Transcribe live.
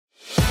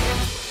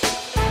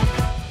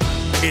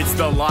It's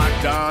the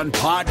Locked On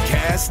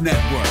Podcast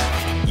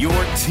Network, your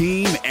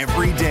team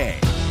every day.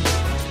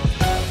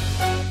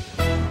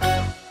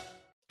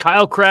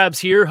 Kyle Krabs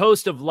here,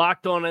 host of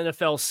Locked On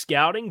NFL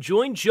Scouting.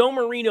 Join Joe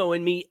Marino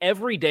and me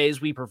every day as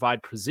we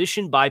provide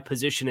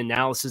position-by-position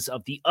analysis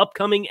of the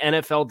upcoming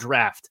NFL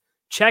Draft.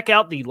 Check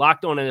out the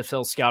Locked On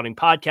NFL Scouting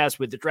podcast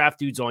with the Draft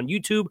Dudes on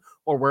YouTube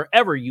or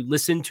wherever you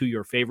listen to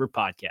your favorite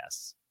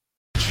podcasts.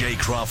 Jay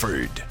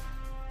Crawford,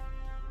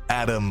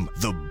 Adam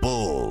the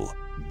Bull,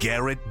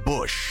 Garrett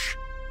Bush,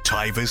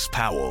 Tyvis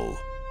Powell,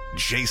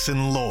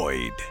 Jason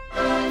Lloyd.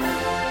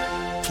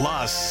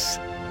 Plus,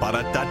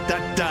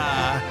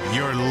 ba-da-da-da-da,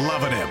 you're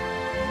loving him,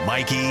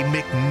 Mikey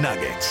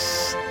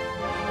McNuggets.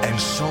 And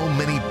so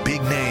many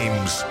big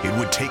names, it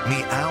would take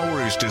me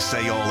hours to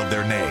say all of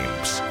their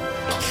names.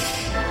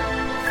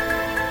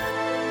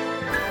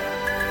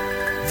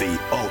 The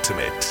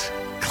ultimate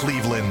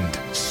Cleveland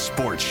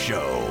sports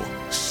show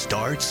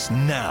starts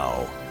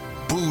now.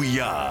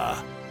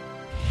 Booyah!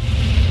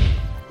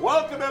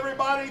 Welcome,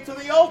 everybody, to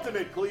the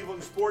ultimate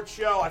Cleveland sports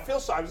show. I feel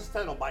sorry. I was just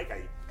telling Mike,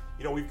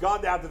 we've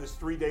gone down to this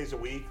 3 days a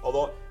week,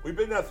 although we've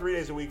been down 3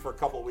 days a week for a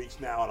couple of weeks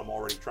now, and I'm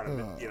already trying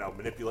to,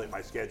 manipulate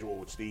my schedule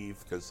with Steve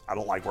because I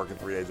don't like working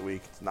 3 days a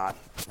week. It's not.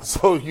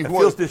 So it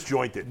feels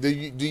disjointed. Do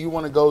you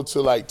want to go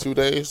to like 2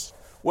 days?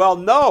 Well,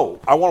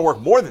 no. I want to work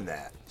more than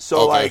that.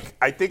 So, Okay.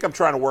 I think I'm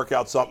trying to work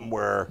out something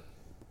where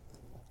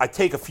I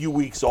take a few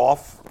weeks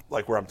off,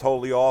 like where I'm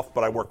totally off,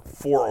 but I work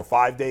 4 or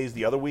 5 days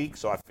the other week.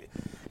 So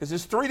because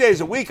it's 3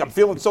 days a week, I'm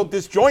feeling so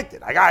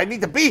disjointed. I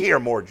need to be here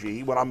more,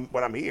 G, when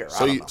I'm here.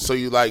 So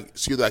you like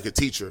a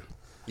teacher.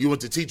 You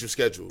want the teacher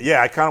schedule.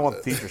 Yeah, I kind of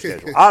want the teacher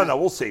schedule. I don't know.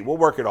 We'll see. We'll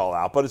work it all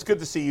out. But it's good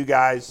to see you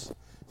guys.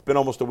 It's been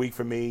almost a week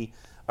for me.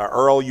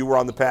 Earl, you were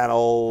on the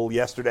panel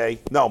yesterday.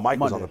 No,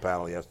 Mike was on the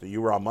panel yesterday.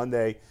 You were on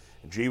Monday.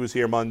 And G was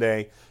here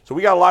Monday. So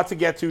we got a lot to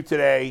get to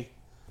today.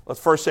 Let's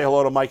first say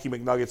hello to Mikey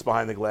McNuggets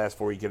behind the glass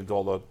before we get into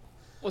all the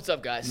what's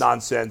up, guys?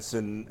 Nonsense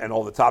and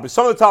all the topics.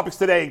 Some of the topics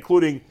today,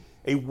 including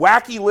a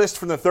wacky list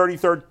from the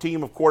 33rd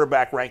team of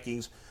quarterback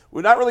rankings.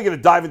 We're not really going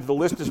to dive into the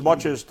list as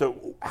much as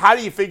to how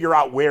do you figure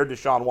out where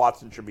Deshaun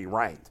Watson should be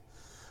ranked.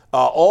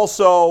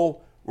 Also,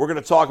 we're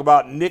going to talk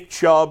about Nick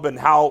Chubb and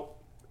how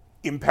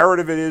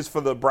imperative it is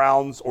for the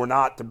Browns or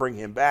not to bring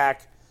him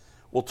back.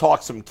 We'll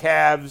talk some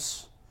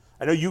Cavs.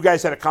 I know you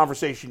guys had a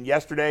conversation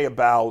yesterday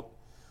about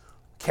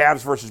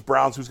Cavs versus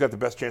Browns, who's got the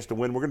best chance to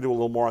win. We're going to do a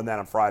little more on that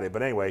on Friday.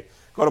 But anyway,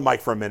 go to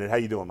Mike for a minute. How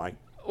you doing, Mike?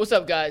 What's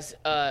up, guys?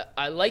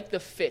 I like the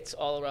fits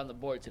all around the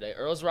board today.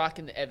 Earl's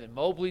rocking the Evan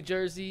Mobley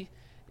jersey.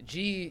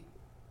 G,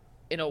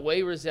 in a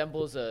way,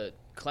 resembles a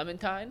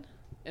Clementine,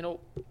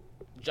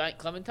 giant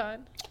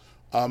Clementine.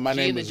 My G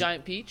name and the is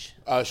giant peach.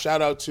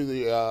 Shout out to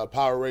the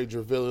Power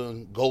Ranger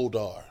villain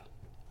Goldar.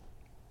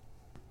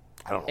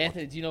 I don't know.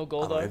 Anthony, do you know I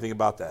don't know Goldar? anything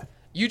about that.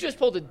 You just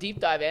pulled a deep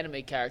dive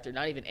anime character.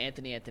 Not even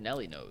Anthony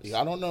Antonelli knows. Yeah,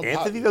 I don't know.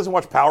 Anthony doesn't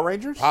watch Power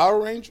Rangers? Power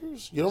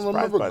Rangers? You don't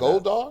remember by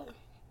Goldar?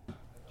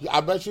 I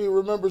bet you he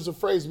remembers the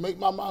phrase, make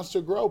my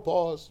monster grow,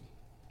 pause.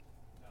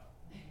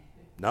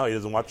 No, he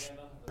doesn't watch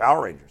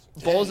Power Rangers.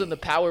 Balls in the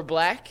Power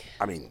Black.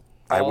 I mean,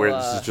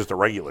 this is just a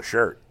regular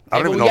shirt. I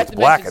don't Hey, even but know we if it's have to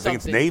black. I mention think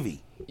it's something.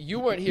 navy.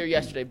 You weren't here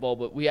yesterday, Bull,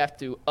 but we have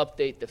to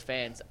update the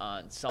fans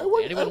on something.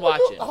 Hey, Anyone hey,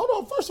 watching? Hold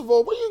on. First of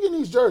all, where you getting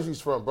these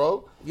jerseys from,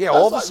 bro? Yeah,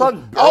 all of a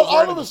sudden,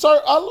 all of a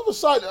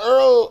sudden,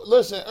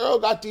 Earl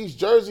got these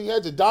jerseys. He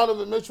had the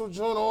Donovan Mitchell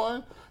joint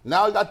on.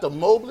 Now he got the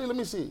Mobley. Let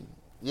me see.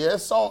 Yeah,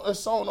 it's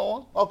sewn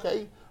on.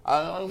 Okay.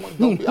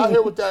 Don't be out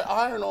here with that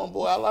iron on,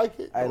 boy. I like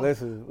it. Hey,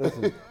 listen.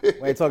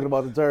 We ain't talking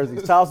about the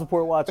jerseys. Child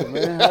support watching,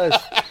 man.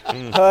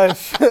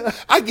 Hush.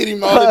 I get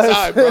him all the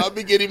time, bro. I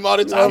be getting him all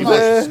the time. He's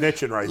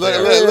snitching right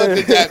there. Look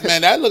at that,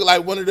 man. That look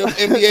like one of them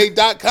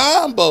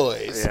NBA.com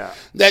boys. Yeah.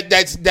 That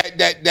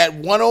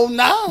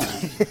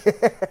 109.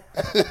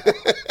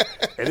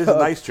 It is a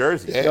nice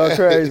jersey. Go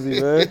crazy,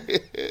 man.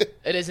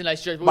 It is a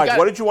nice jersey. Mike,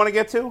 what did you want to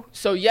get to?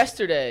 So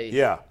yesterday,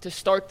 Yeah. to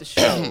start the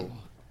show,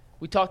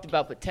 we talked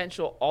about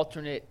potential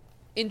alternate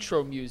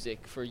intro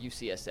music for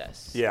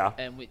UCSS. Yeah.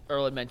 And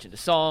Earl had mentioned a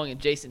song,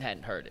 and Jason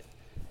hadn't heard it.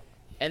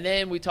 And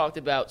then we talked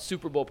about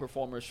Super Bowl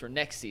performers for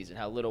next season,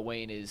 how Lil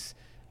Wayne is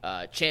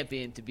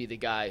championed to be the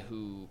guy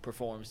who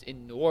performs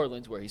in New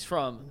Orleans, where he's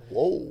from.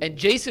 Whoa. And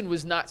Jason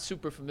was not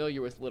super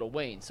familiar with Lil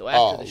Wayne. So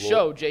after the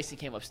show, Jason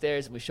came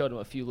upstairs, and we showed him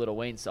a few Lil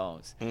Wayne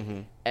songs. Mm-hmm.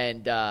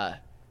 And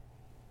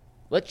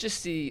let's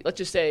just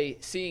say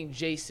seeing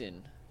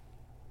Jason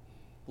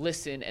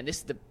listen, and this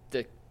is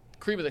the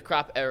cream of the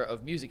crop era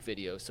of music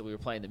videos, so we were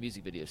playing the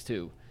music videos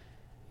too.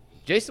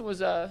 Jason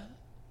was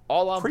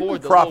all on Cream board.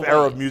 of the crop Lil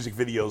era Wayne. of music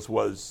videos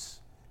was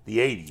the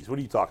 80s. What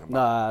are you talking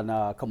about?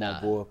 Nah. Come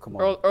on, boy. Come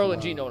on. Earl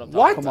and G know what I'm talking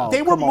What? about. Come on,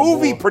 They were come on,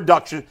 movie boy.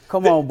 production.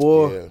 Come on,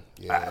 boy.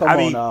 Yeah. Come I on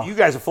mean, now. you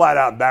guys are flat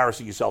out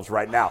embarrassing yourselves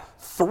right now.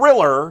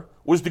 Thriller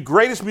was the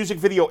greatest music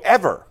video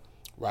ever.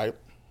 Right.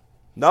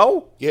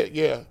 No?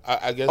 Yeah.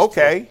 I guess.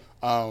 Okay.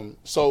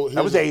 So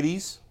That was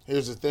 80s.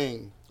 Here's the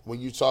thing: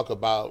 when you talk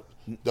about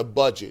the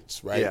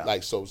budgets, right? Yeah.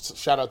 Like, so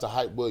shout out to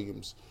Hype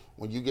Williams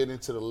when you get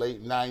into the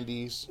late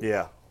 90s,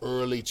 Yeah.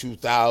 early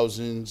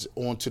 2000s,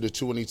 on to the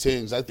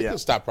 2010s, I think it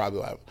stopped probably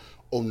like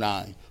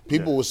 09.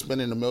 People were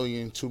spending $1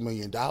 million, $2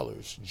 million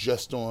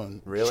just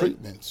on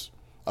treatments.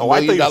 I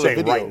thought you were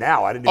saying right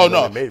now. I didn't even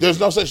know they made there's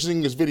no such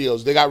thing as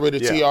videos. They got rid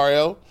of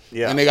TRL,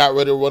 and they got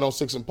rid of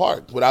 106 in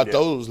Park. Without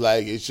those,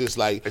 like, it's just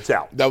like it's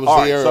out. That was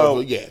all the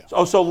right, era.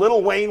 So, so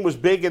Lil Wayne was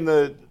big in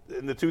the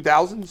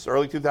 2000s,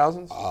 early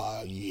 2000s.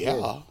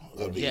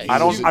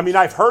 I mean,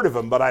 I've heard of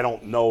him, but I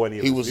don't know any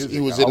of his music. He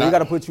was. We got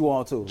to put you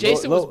on too.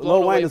 Jason was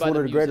blown Lil Wayne away is by one the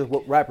of the greatest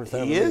rappers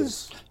ever. He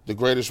is the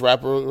greatest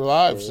rapper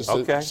alive since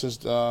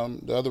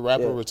the other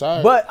rapper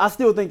retired. But I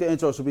still think the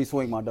intro should be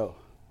 "Swing My Dough."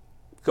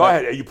 Go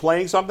ahead. Are you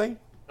playing something?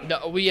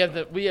 No, we have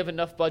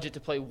enough budget to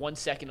play 1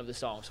 second of the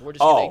song, so we're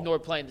just going to ignore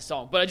playing the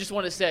song. But I just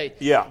want to say,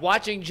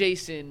 watching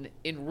Jason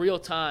in real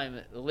time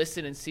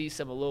listen and see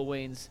some of Lil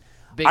Wayne's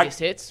biggest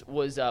hits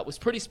was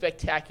pretty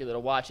spectacular to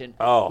watch. And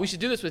we should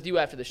do this with you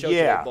after the show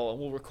today, Bull,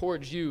 and we'll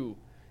record you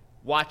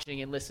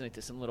watching and listening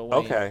to some Lil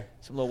Wayne,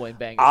 some Lil Wayne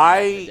bangers.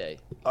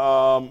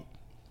 I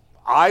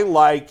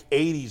like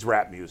 80s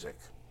rap music.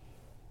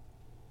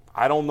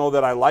 I don't know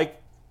that I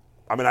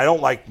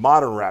don't like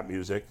modern rap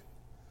music.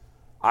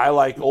 I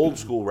like old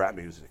school rap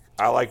music.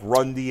 I like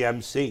Run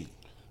DMC.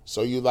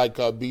 So you like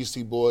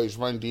Beastie Boys,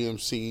 Run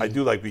DMC? I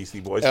do like Beastie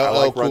Boys. I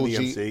like Run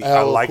DMC.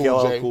 I like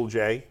LL Cool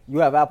J. You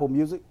have Apple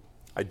Music?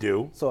 I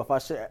do. So if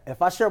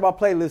I share my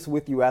playlist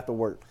with you after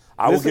work,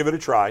 I will give it a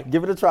try.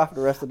 Give it a try for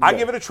the rest of the day. I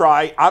give it a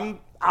try.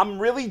 I'm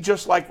really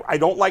just like, I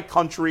don't like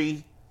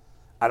country.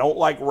 I don't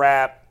like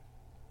rap.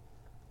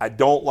 I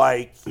don't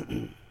like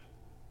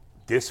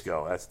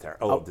disco. That's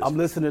terrible. I'm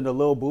listening to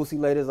Lil Boosie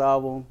latest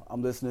album.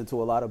 I'm listening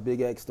to a lot of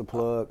Big X The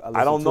Plug.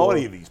 I don't know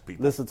any of these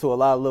people. Listen to a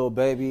lot of Lil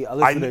Baby. I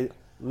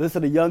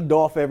listen to Young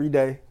Dolph every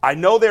day. I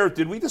know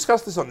did we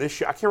discuss this on this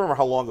show? I can't remember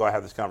how long ago I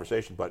had this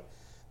conversation, but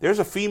there's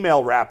a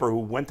female rapper who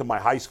went to my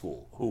high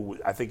school who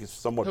I think is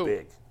somewhat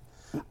big.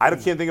 I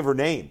can't think of her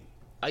name.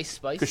 Ice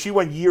Spice? Because she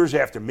went years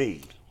after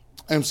me.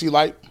 MC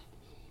Light?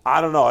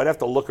 I don't know. I'd have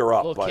to look her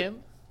up. Lil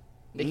Kim?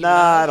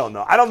 I don't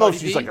know. I don't know if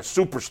she's B? like a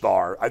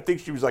superstar. I think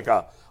she was like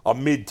a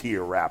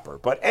mid-tier rapper.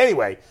 But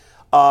anyway,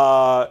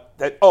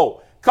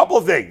 couple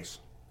of things.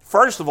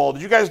 First of all,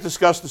 did you guys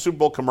discuss the Super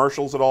Bowl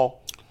commercials at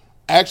all?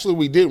 Actually,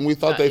 we didn't. We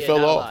thought they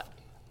fell off.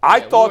 We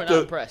were not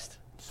impressed.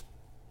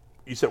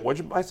 You said, what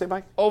did I say,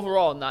 Mike?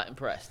 Overall, not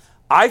impressed.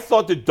 I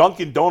thought the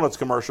Dunkin' Donuts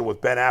commercial with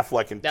Ben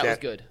Affleck and that was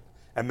good.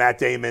 And Matt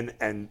Damon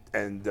and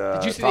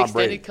did you see Tom the extended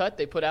Brady. cut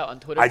they put out on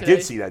Twitter today? I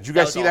did see that. Did you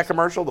guys see that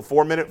commercial, the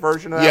 4-minute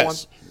version of that one?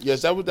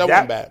 Yes, that wasn't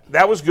bad.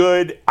 That was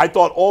good. I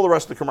thought all the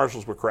rest of the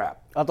commercials were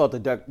crap. I thought the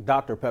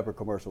Dr. Pepper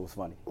commercial was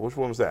funny. Which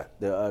one was that?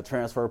 The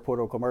transfer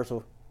portal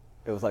commercial.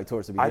 It was like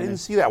towards the beginning. I didn't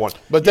see that one.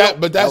 But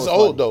that's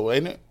old though,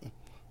 ain't it?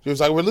 It was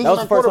like, we're losing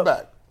our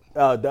quarterback.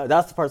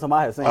 That's the first time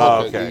I had seen it.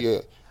 Okay. Yeah.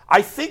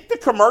 I think the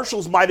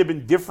commercials might have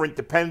been different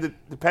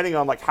depending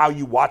on like how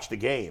you watch the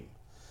game.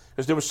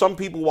 Because there were some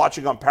people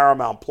watching on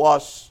Paramount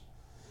Plus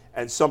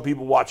and some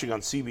people watching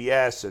on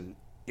CBS and,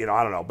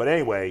 I don't know. But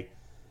anyway,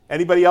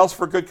 anybody else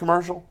for a good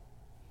commercial?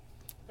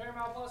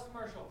 Paramount Plus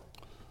commercial.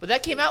 But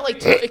that came out like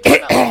 2 weeks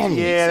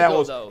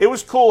ago, though. It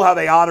was cool how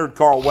they honored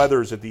Carl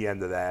Weathers at the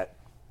end of that,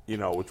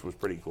 which was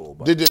pretty cool.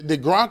 But.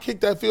 Did Gronk kick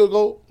that field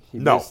goal? He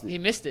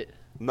missed it.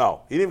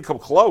 No, he didn't even come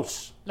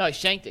close. No, he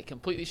shanked it,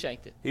 completely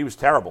shanked it. He was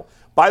terrible.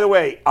 By the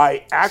way,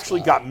 I actually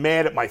got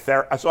mad at my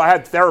therapist. So I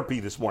had therapy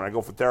this morning. I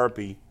go for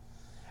therapy.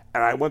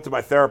 And I went to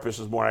my therapist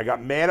this morning. I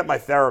got mad at my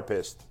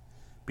therapist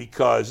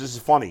because, this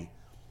is funny,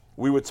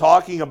 we were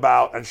talking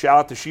about, and shout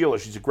out to Sheila,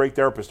 she's a great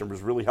therapist and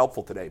was really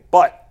helpful today.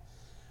 But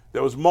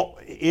there was,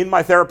 in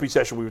my therapy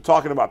session, we were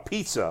talking about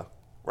pizza,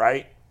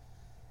 right?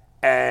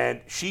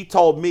 And she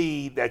told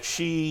me that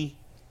she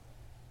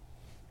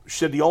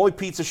said the only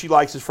pizza she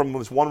likes is from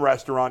this one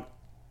restaurant,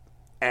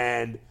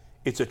 and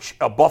it's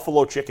a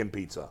buffalo chicken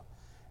pizza.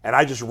 And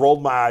I just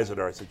rolled my eyes at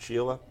her. I said,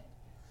 Sheila,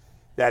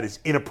 that is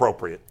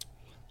inappropriate.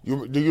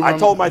 I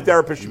told my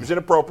therapist she was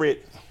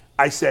inappropriate.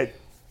 I said,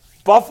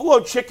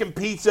 buffalo chicken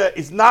pizza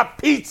is not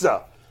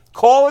pizza.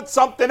 Call it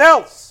something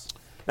else.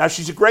 Now,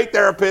 she's a great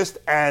therapist,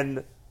 and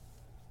it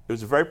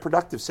was a very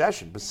productive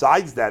session,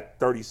 besides that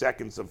 30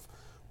 seconds of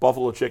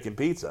buffalo chicken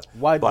pizza.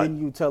 Why didn't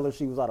you tell her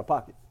she was out of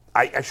pocket?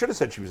 I should have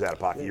said she was out of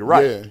pocket. You're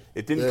right. Yeah.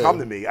 It didn't come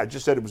to me. I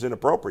just said it was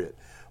inappropriate.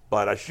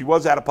 But she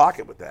was out of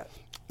pocket with that.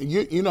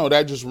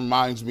 That just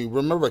reminds me.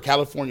 Remember,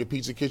 California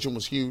Pizza Kitchen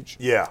was huge?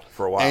 Yeah,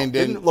 for a while. And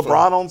then didn't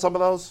LeBron own some of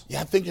those?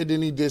 Yeah, I think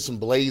he did some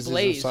Blazes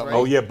or something. Right?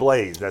 Oh, yeah,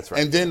 Blaze. That's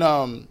right. And then,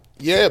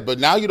 but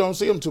now you don't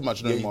see them too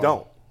much anymore.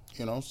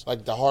 You don't. It's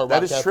like the Hard Rock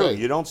That is Cafe. true.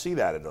 You don't see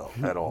that at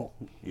all.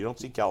 You don't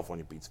see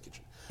California Pizza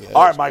Kitchen. Yeah,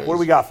 all right, Mike, what do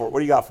we got for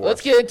us?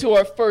 Let's get into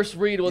our first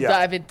read. We'll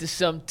dive into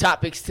some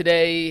topics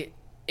today.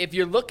 If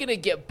you're looking to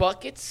get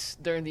buckets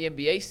during the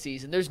NBA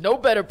season, there's no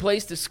better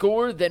place to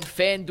score than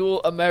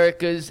FanDuel,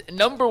 America's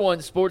 #1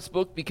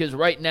 sportsbook, because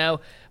right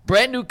now,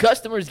 Brand new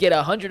customers get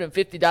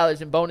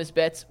 $150 in bonus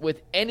bets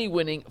with any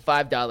winning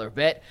 $5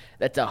 bet.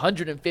 That's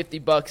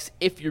 $150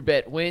 if your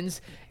bet wins.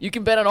 You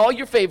can bet on all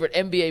your favorite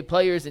NBA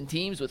players and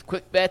teams with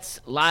quick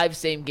bets, live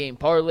same-game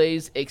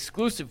parlays,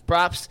 exclusive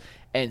props,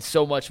 and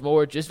so much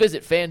more. Just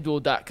visit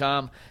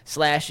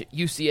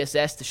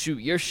FanDuel.com/UCSS to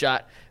shoot your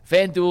shot.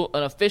 FanDuel,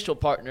 an official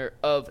partner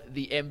of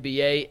the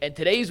NBA. And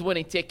today's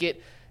winning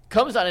ticket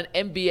comes on an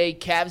NBA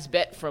Cavs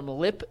bet from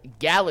Lip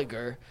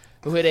Gallagher,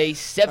 who hit a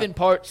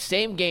 7-part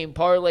same-game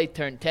parlay,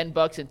 turned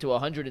 $10 into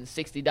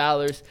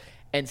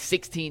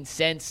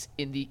 $160.16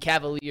 in the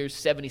Cavaliers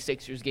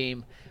 76ers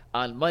game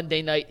on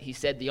Monday night. He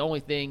said the only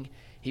thing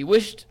he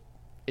wished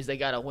is they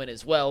got to win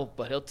as well,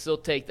 but he'll still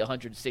take the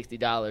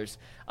 $160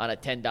 on a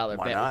 $10 bet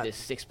with this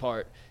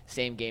 6-part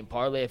same-game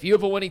parlay. If you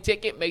have a winning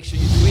ticket, make sure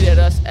you tweet at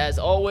us as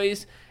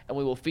always, and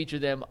we will feature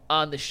them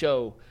on the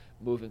show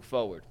moving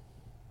forward.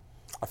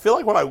 I feel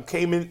like when I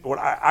came in,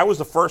 I was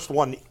the first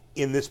one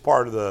in this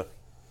part of the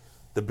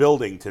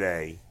building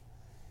today,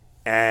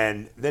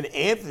 and then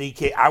Anthony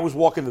came. I was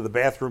walking to the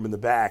bathroom in the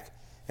back,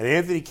 and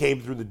Anthony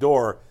came through the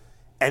door,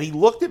 and he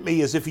looked at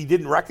me as if he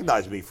didn't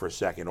recognize me for a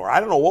second, or I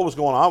don't know what was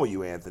going on with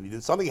you, Anthony.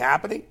 Did something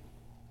happening?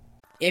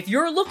 If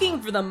you're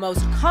looking for the most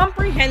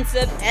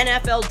comprehensive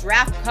NFL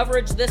draft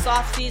coverage this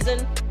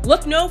offseason,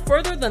 look no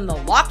further than the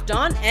Locked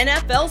On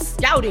NFL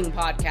Scouting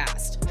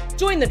Podcast.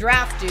 Join the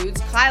draft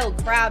dudes, Kyle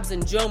Krabs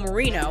and Joe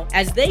Marino,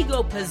 as they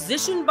go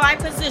position by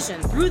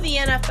position through the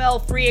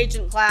NFL free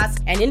agent class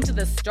and into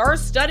the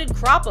star-studded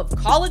crop of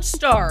college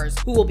stars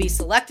who will be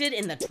selected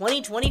in the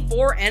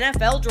 2024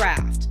 NFL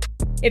Draft.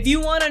 If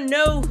you want to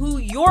know who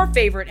your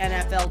favorite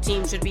NFL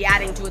team should be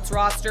adding to its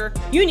roster,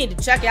 you need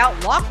to check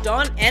out Locked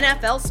On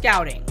NFL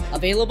Scouting,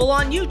 available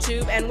on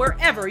YouTube and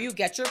wherever you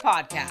get your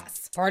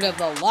podcasts. Part of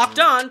the Locked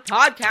On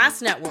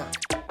Podcast Network,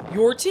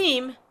 your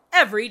team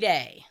every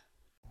day.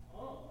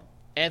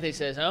 Anthony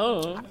says,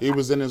 oh. He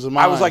was in his mind.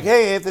 I was like,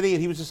 hey, Anthony,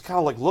 and he was just kind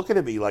of like looking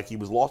at me like he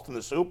was lost in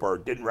the soup or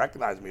didn't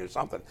recognize me or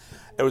something.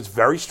 It was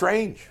very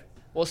strange.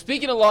 Well,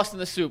 speaking of lost in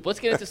the soup,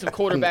 let's get into some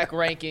quarterback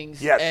rankings.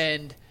 Yes.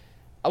 And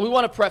we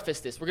want to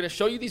preface this. We're going to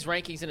show you these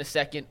rankings in a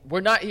second.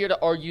 We're not here to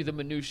argue the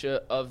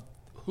minutia of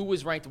who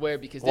was ranked where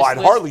because this I'd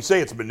hardly say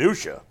it's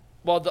minutia.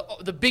 Well,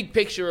 the big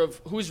picture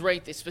of who's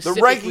ranked is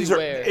specifically the rankings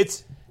where.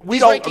 We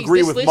don't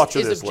agree with much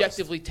of this list. This list is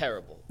objectively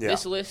terrible. Yeah.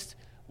 This list,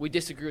 we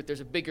disagree with.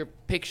 There's a bigger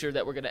picture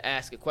that we're going to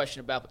ask a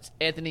question about. But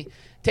Anthony,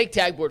 take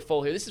tagboard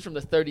full here. This is from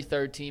the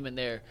 33rd team in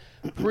their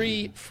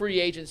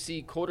pre-free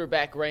agency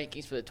quarterback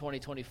rankings for the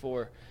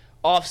 2024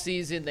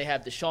 offseason. They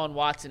have Deshaun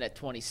Watson at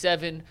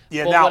 27.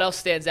 Yeah, well, now, what else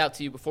stands out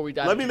to you before we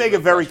dive Let into me make it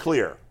very question?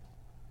 clear.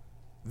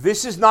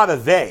 This is not a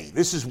they.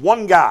 This is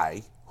one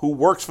guy who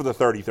works for the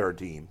 33rd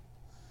team.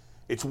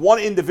 It's one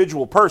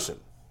individual person.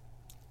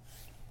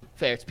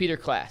 Fair. It's Peter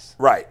Klass.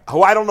 Right.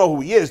 Who I don't know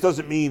who he is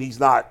doesn't mean he's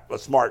not a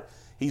smart.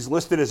 He's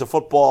listed as a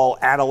football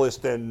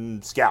analyst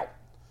and scout.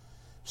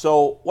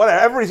 So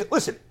whatever.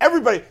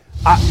 Everybody.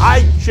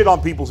 I shit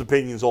on people's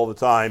opinions all the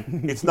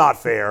time. It's not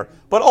fair.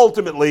 But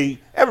ultimately,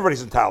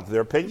 everybody's entitled to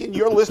their opinion.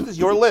 Your list is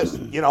your list.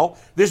 You know,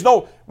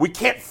 we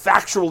can't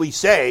factually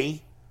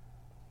say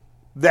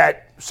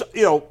that,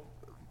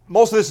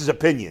 most of this is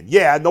opinion.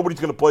 Yeah, nobody's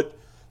going to put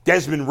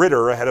Desmond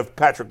Ridder ahead of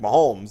Patrick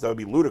Mahomes. That would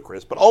be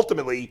ludicrous. But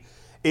ultimately,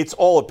 it's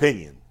all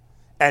opinion.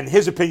 And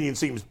his opinion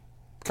seems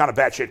kind of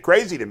batshit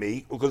crazy to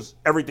me because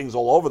everything's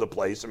all over the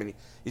place. I mean,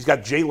 he's got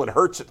Jalen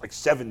Hurts at like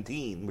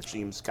 17, which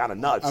seems kind of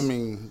nuts. I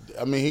mean,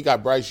 he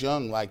got Bryce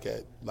Young like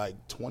at like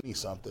 20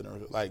 something, or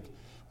like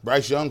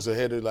Bryce Young's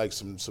ahead of like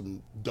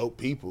some dope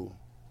people.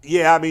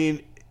 Yeah, I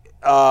mean,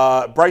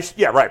 Bryce.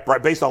 Yeah, right.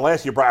 Based on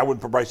last year, I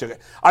wouldn't put Bryce Young.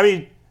 I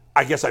mean,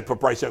 I guess I'd put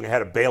Bryce Young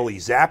ahead of Bailey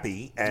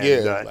Zappi and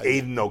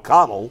Aiden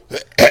O'Connell.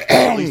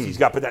 At least he's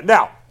got that.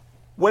 Now,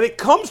 when it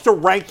comes to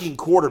ranking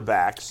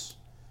quarterbacks,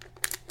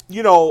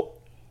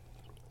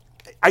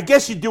 I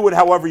guess you do it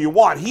however you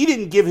want. He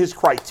didn't give his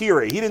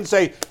criteria. He didn't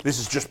say, this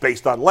is just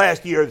based on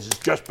last year. This is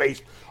just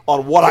based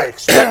on what I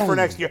expect for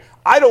next year.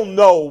 I don't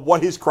know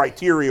what his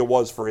criteria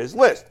was for his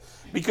list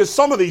because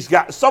some of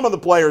the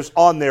players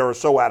on there are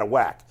so out of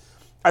whack.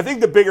 I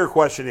think the bigger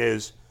question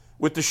is,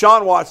 with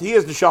Deshaun Watson, he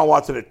has Deshaun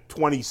Watson at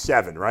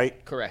 27,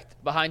 right? Correct.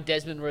 Behind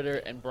Desmond Ridder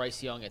and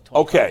Bryce Young at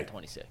 25 and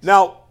 26.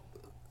 Now,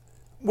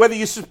 whether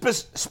you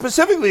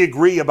specifically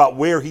agree about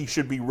where he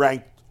should be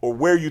ranked or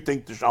where you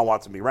think Deshaun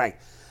Watson be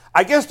ranked,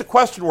 I guess the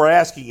question we're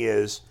asking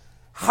is,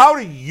 how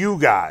do you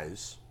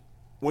guys,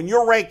 when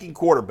you're ranking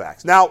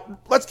quarterbacks, now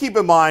let's keep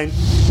in mind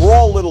we're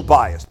all a little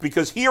biased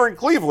because here in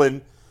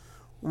Cleveland,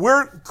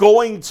 we're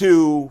going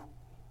to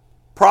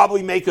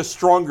probably make a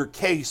stronger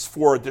case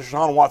for a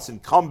Deshaun Watson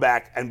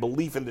comeback and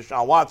belief in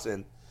Deshaun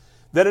Watson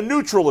than a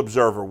neutral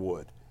observer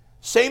would.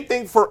 Same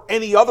thing for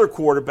any other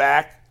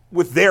quarterback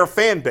with their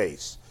fan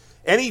base.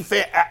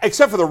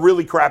 Except for the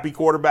really crappy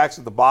quarterbacks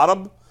at the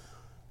bottom,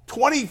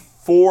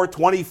 24,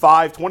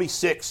 25,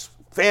 26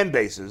 fan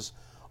bases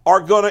are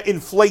going to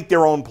inflate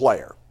their own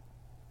player.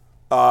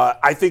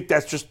 I think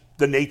that's just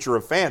the nature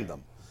of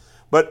fandom.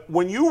 But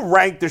when you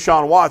rank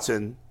Deshaun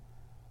Watson,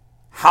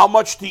 how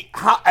much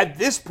at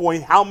this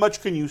point, how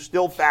much can you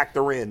still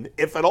factor in,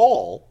 if at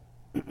all,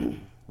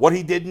 what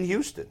he did in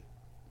Houston?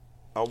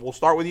 We'll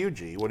start with you,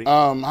 G.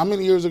 How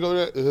many years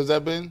ago has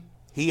that been?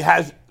 He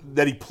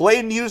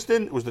played in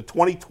Houston. It was the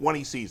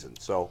 2020 season.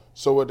 So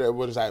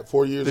what is that?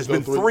 4 years There's ago?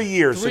 been 3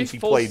 years since he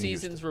played in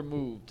Houston. 3 full seasons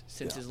removed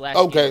since his last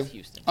year with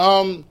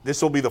Houston.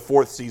 This will be the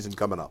 4th season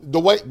coming up. The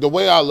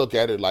way I look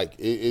at it,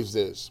 is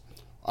this.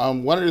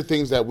 One of the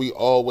things that we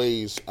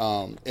always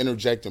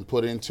interject and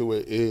put into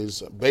it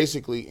is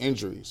basically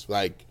injuries.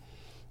 Like,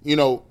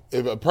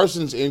 if a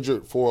person's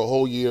injured for a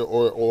whole year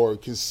or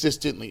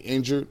consistently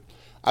injured,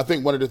 I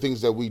think one of the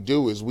things that we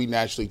do is we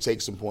naturally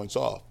take some points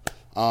off.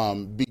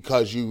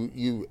 Because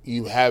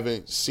you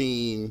haven't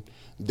seen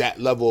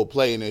that level of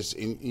play in this,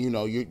 and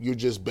you're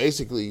just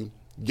basically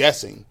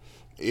guessing.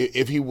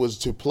 If he was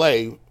to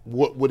play,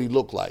 what would he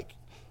look like?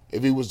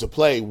 If he was to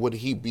play, would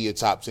he be a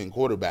top 10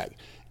 quarterback?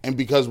 And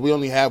because we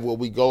only have what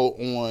we go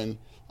on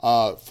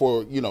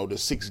for the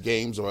 6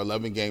 games or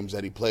 11 games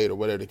that he played or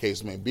whatever the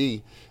case may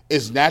be,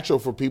 it's natural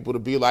for people to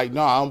be like,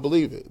 no, I don't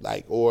believe it.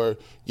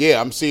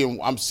 I'm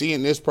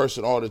seeing this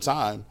person all the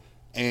time.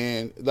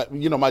 And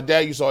my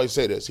dad used to always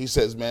say this. He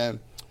says, man,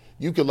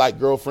 you can like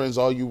girlfriends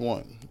all you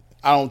want.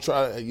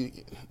 High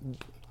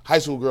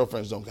school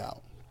girlfriends don't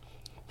count.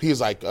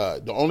 He's like,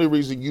 the only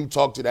reason you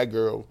talk to that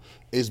girl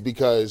is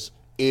because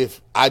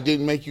if I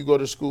didn't make you go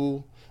to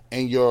school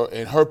and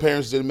her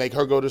parents didn't make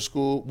her go to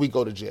school, we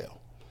go to jail.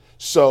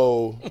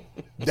 So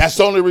that's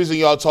the only reason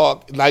y'all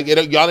talk.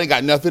 Y'all ain't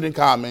got nothing in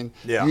common.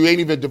 Yeah. You ain't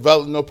even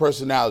developed no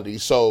personality.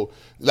 So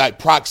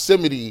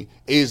proximity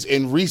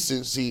and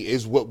recency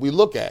is what we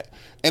look at.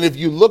 And if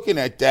you're looking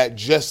at that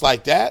just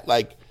like that,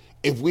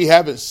 if we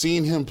haven't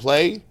seen him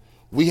play,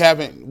 we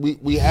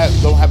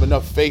don't have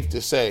enough faith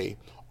to say,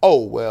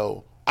 oh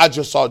well, I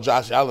just saw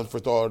Josh Allen throw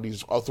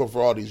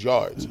for all these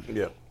yards.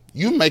 Yeah.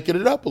 You making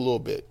it up a little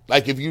bit.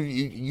 If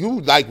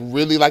you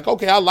really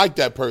okay, I like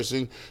that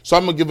person, so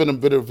I'm gonna give it a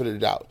bit of the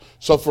doubt.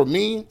 So for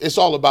me, it's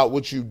all about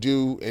what you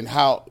do and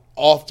how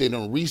often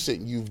and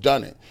recent you've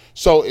done it.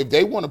 So if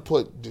they want to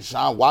put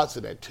Deshaun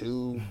Watson at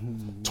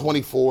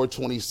 24,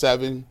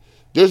 27,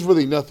 there's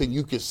really nothing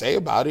you can say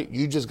about it.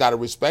 You just got to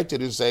respect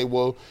it and say,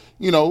 well,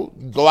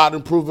 go out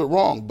and prove it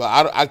wrong.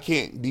 But I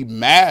can't be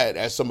mad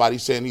at somebody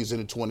saying he's in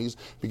the 20s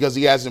because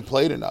he hasn't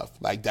played enough.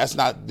 That's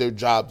not their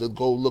job to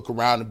go look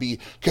around and be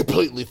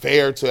completely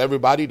fair to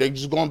everybody. They're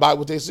just going by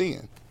what they're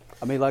seeing.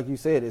 I mean, like you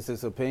said, it's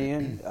his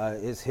opinion.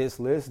 It's his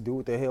list. Do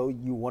what the hell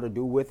you want to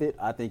do with it.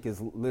 I think his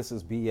list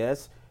is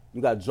BS.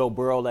 You got Joe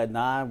Burrow at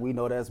 9. We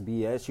know that's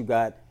BS. You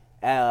got,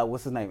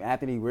 what's his name,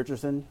 Anthony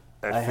Richardson.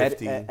 At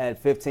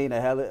 15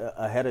 ahead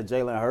of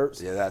Jalen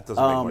Hurts. Yeah, that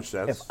doesn't make much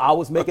sense. If I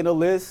was making a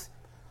list,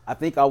 I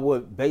think I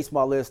would base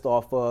my list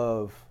off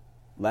of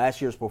last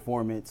year's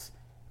performance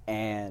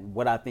and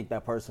what I think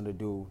that person to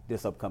do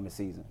this upcoming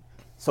season.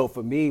 So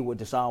for me, what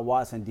Deshaun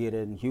Watson did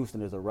in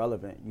Houston is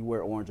irrelevant. You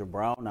wear orange or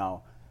brown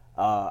now.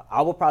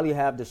 I would probably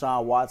have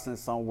Deshaun Watson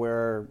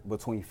somewhere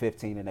between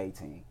 15 and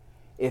 18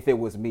 if it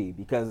was me,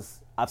 because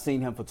I've seen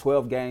him for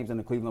 12 games in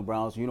the Cleveland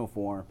Browns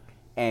uniform,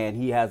 and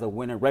he has a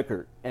winning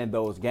record in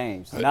those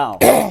games. Now,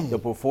 the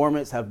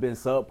performance have been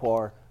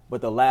subpar,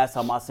 but the last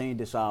time I seen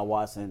Deshaun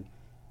Watson,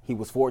 he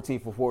was 14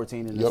 for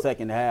 14 in the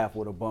second half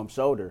with a bump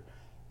shoulder.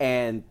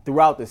 And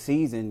throughout the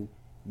season,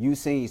 you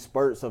seen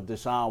spurts of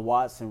Deshaun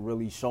Watson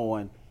really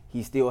showing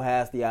he still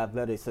has the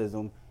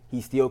athleticism,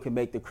 he still can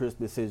make the crisp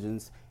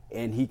decisions,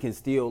 and he can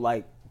still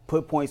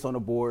put points on the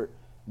board,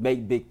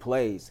 make big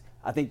plays.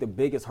 I think the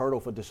biggest hurdle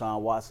for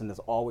Deshaun Watson has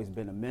always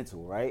been the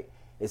mental, right?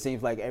 It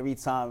seems like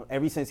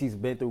ever since he's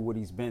been through what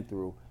he's been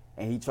through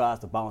and he tries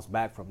to bounce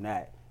back from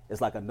that, it's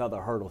like another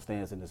hurdle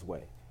stands in his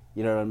way.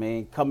 You know what I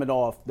mean? Coming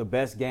off the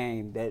best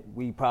game that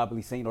we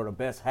probably seen, or the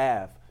best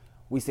half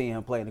we seen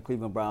him play in the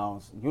Cleveland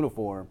Browns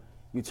uniform,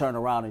 you turn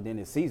around and then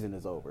his season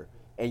is over.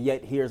 And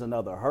yet here's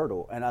another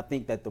hurdle. And I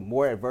think that the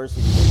more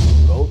adversity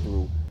that you go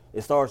through,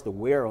 it starts to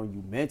wear on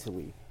you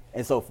mentally.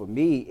 And so for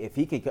me, if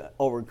he can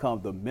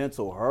overcome the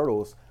mental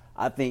hurdles,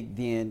 I think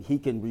then he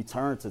can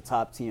return to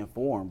top 10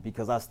 form,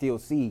 because I still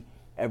see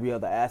every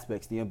other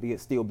aspect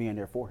still being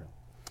there for him.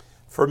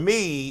 For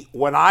me,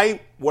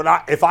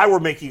 if I were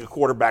making a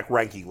quarterback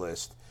ranking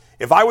list,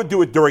 if I would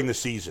do it during the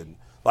season,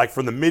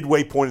 from the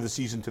midway point of the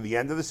season to the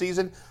end of the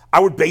season, I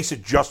would base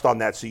it just on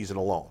that season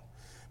alone,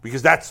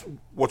 because that's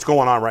what's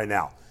going on right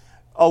now.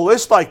 A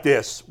list like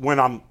this,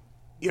 when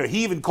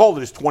he even called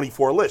it his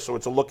 24 list, so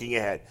it's a looking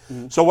ahead.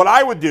 Mm-hmm. So what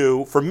I would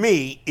do for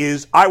me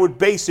is I would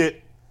base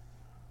it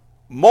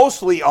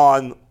mostly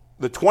on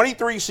the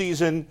 23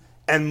 season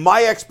and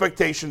my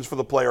expectations for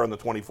the player on the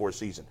 24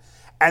 season.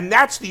 And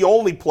that's the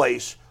only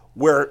place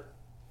where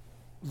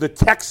the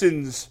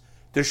Texans'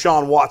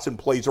 Deshaun Watson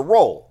plays a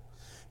role.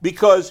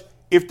 Because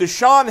if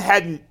Deshaun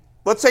hadn't,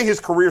 let's say his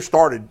career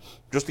started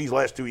just these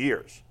last 2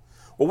 years,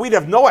 well, we'd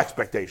have no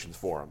expectations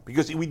for him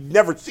because we'd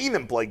never seen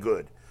him play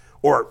good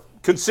or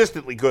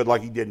consistently good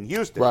like he did in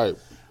Houston. Right.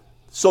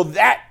 So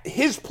that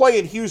his play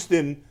in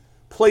Houston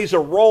plays a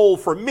role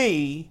for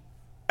me,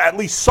 at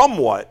least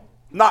somewhat,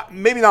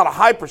 maybe not a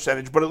high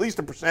percentage, but at least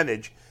a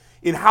percentage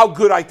in how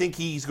good I think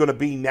he's going to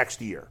be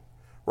next year,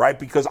 right?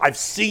 Because I've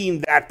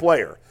seen that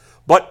player.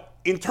 But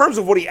in terms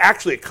of what he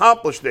actually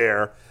accomplished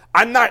there,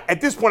 I'm not,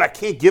 at this point, I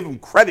can't give him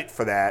credit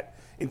for that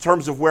in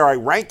terms of where I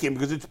rank him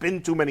because it's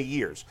been too many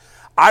years.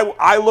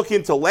 I look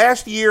into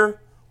last year,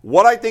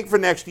 what I think for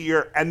next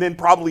year, and then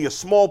probably a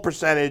small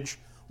percentage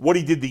what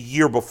he did the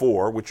year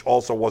before, which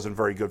also wasn't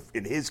very good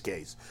in his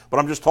case. But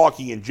I'm just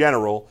talking in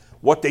general,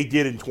 what they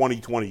did in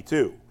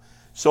 2022.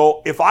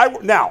 So if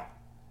the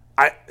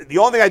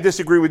only thing I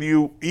disagree with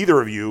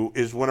either of you,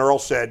 is when Earl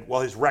said,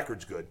 well, his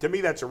record's good. To me,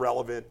 that's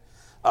irrelevant.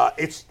 I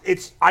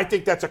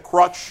think that's a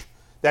crutch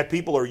that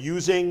people are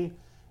using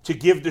to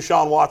give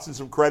Deshaun Watson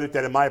some credit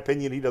that, in my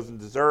opinion, he doesn't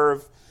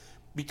deserve.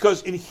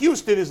 Because in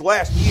Houston, his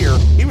last year,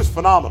 he was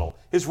phenomenal.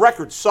 His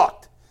record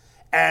sucked.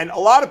 And a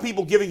lot of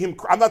people giving him,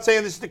 I'm not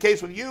saying this is the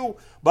case with you,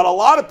 but a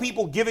lot of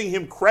people giving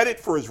him credit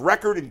for his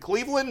record in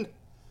Cleveland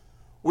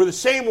were the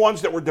same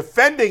ones that were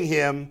defending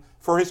him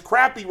for his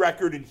crappy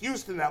record in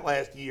Houston that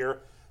last year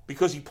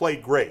because he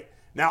played great.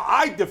 Now,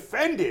 I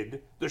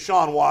defended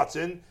Deshaun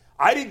Watson.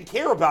 I didn't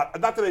care about,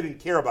 not that I didn't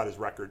care about his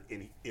record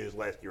in his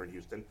last year in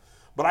Houston,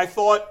 but I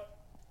thought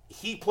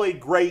he played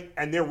great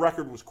and their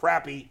record was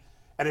crappy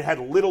and it had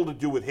little to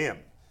do with him.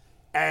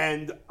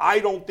 And I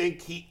don't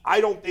think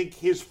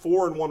his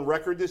 4-1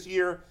 record this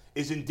year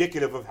is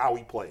indicative of how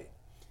he played.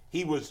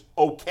 He was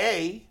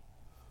okay,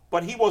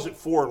 but he wasn't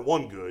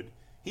 4-1 good.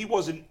 He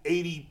wasn't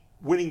 80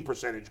 winning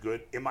percentage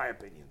good, in my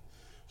opinion.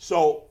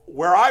 So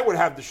where I would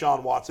have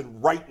Deshaun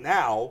Watson right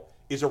now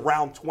is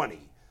around 20.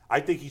 I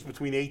think he's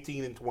between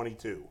 18 and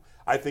 22.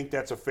 I think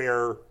that's a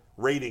fair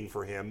rating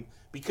for him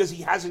because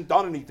he hasn't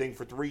done anything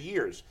for 3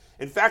 years.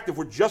 In fact, if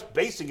we're just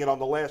basing it on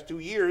the last 2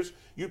 years,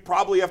 you'd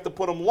probably have to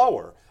put him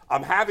lower.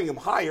 I'm having him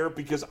higher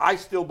because I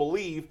still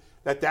believe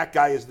that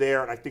guy is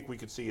there, and I think we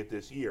could see it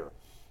this year.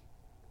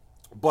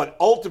 But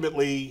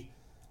ultimately,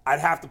 I'd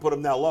have to put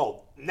him that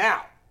low.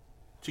 Now,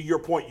 to your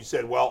point, you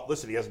said, well,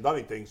 listen, he hasn't done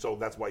anything, so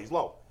that's why he's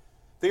low.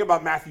 Think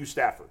about Matthew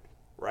Stafford,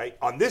 right?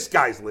 On this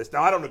guy's list,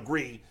 now I don't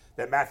agree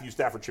that Matthew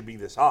Stafford should be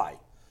this high,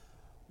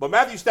 but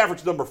Matthew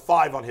Stafford's number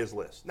 5 on his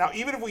list. Now,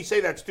 even if we say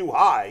that's too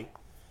high,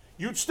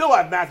 you'd still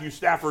have Matthew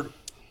Stafford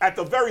at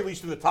the very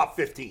least in the top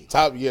 15.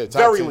 Top very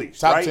 10,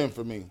 least, top right? 10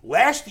 for me.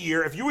 Last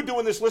year, if you were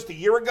doing this list a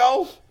year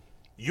ago,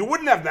 you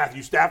wouldn't have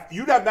Matthew Stafford.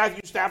 You'd have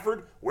Matthew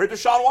Stafford where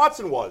Deshaun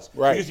Watson was.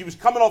 Right. Because he was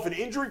coming off an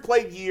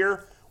injury-plagued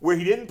year where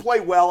he didn't play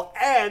well,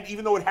 and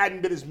even though it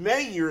hadn't been as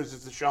many years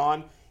as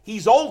Deshaun,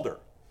 he's older.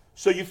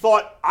 So you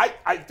thought,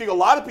 I think a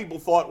lot of people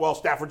thought, well,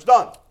 Stafford's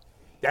done.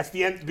 That's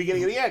the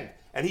beginning of the end.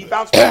 And he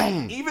bounced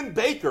back. Even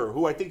Baker,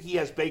 who I think he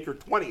has Baker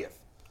 20th.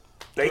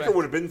 Baker Correct.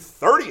 would have been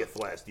 30th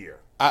last year.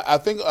 I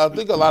think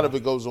a lot of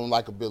it goes on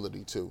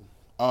likability too.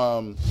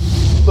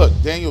 Look,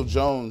 Daniel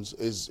Jones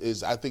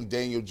is I think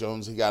Daniel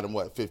Jones, he got him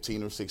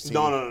 15 or 16.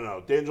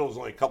 No. Daniel Jones is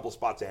only a couple of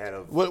spots ahead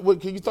of.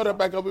 What can you throw that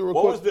back up real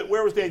quick?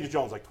 Where was Daniel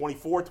Jones? Like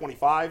 24,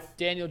 25?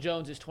 Daniel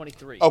Jones is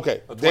 23.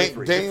 Okay,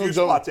 23. Daniel A few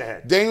Jones. spots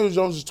ahead. Daniel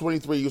Jones is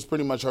 23. He was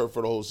pretty much hurt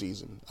for the whole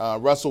season.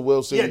 Russell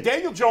Wilson. Yeah,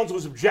 Daniel Jones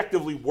was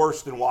objectively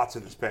worse than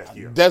Watson this past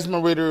year.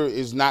 Desmond Ritter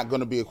is not going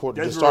to be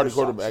the starting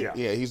quarterback. Sucks,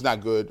 yeah, he's not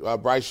good.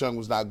 Bryce Young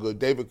was not good.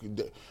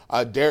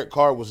 Derek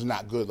Carr was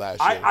not good last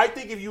year. I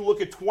think if you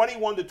look at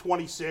 21 to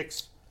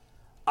 26,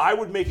 I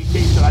would make a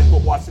case that I'd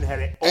put Watson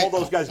ahead of all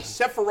those guys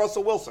except for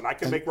Russell Wilson. I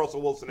can make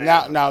Russell Wilson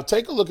ahead. Now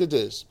take a look at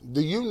this.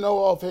 Do you know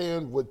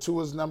offhand what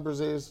Tua's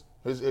numbers is?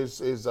 His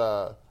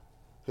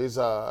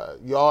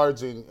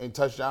yards and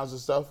touchdowns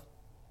and stuff?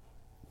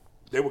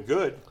 They were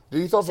good.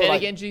 Did he throw for Say it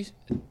like again, G's.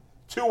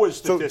 Tua's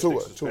statistics Tua,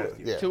 this past year.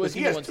 yeah. Tua's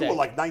He has one Tua tag.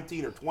 like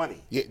 19 or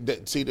 20. Yeah,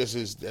 see, this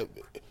is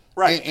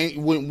Right.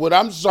 And what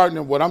I'm trying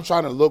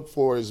to look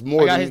for is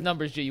more. I got his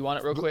numbers, G. You want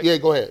it real quick? Yeah,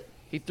 go ahead.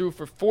 He threw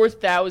for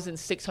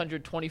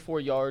 4,624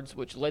 yards,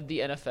 which led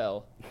the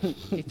NFL.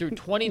 He threw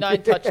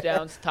 29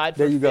 touchdowns, tied for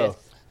There you go.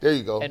 fifth, There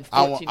you go. and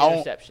 14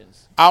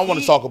 interceptions. I don't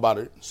want to talk about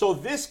it. So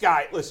this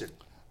guy, listen,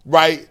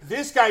 Right.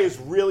 this guy is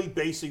really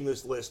basing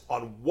this list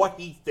on what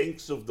he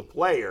thinks of the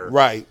player.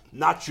 Right.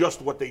 Not just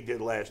what they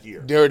did last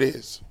year. There it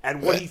is.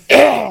 And what he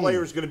thinks the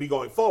player is going to be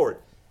going forward.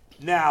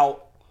 Now,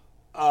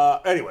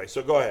 anyway,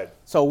 so go ahead.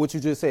 So what you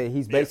just said,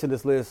 he's basing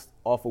this list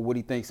off of what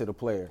he thinks of the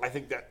player. I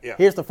think that, yeah.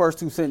 Here's the first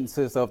 2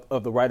 sentences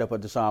of the write-up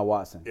of Deshaun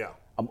Watson. Yeah.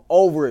 I'm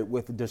over it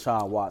with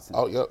Deshaun Watson.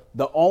 Oh, yep.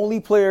 The only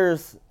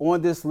players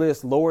on this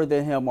list lower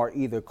than him are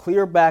either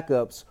clear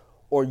backups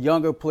or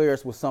younger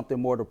players with something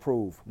more to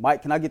prove.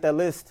 Mike, can I get that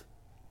list?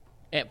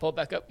 And pull it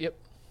back up. Yep.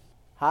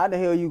 How the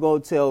hell you gonna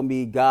tell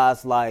me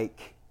guys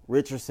like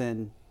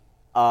Richardson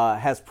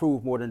has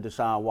proved more than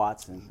Deshaun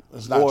Watson?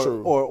 It's not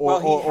true.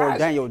 Or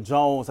Daniel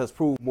Jones has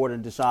proved more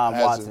than Deshaun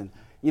Watson.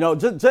 You know,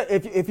 just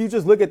if you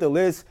just look at the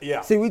list,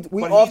 Yeah. see, we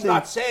But often he's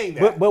not saying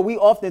that. But we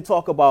often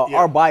talk about Yeah.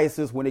 our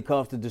biases when it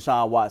comes to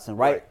Deshaun Watson,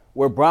 right?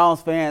 We're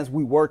Browns fans.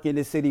 We work in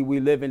the city.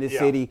 We live in the Yeah.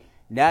 city.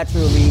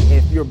 Naturally,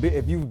 if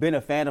you've been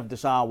a fan of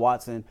Deshaun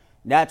Watson,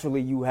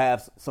 naturally you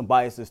have some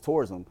biases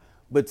towards him.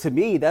 But to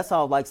me, that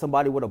sounds like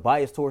somebody with a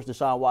bias towards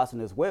Deshaun Watson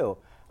as well.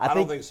 I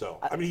don't think so.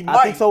 I mean, he might.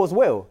 I think so as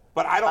well.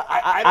 But I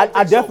don't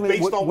think definitely,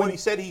 so based on what he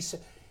said.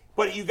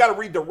 But you got to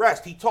read the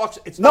rest. He talks.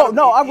 It's I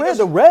not, read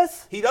the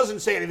rest. He doesn't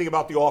say anything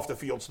about the off the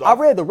field stuff. I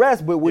read the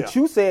rest, but what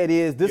you said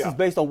is this is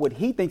based on what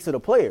he thinks of the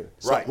player,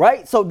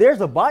 right? So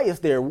there's a bias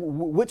there,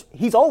 which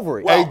he's over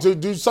it. Well, hey,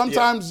 dude,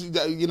 sometimes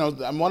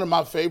one of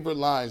my favorite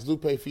lines,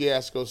 Lupe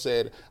Fiasco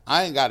said,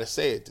 "I ain't got to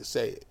say it to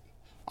say it.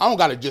 I don't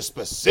got to just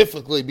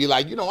specifically be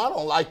like, I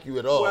don't like you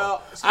at all."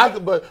 Well,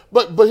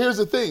 but here's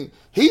the thing: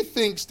 he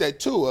thinks that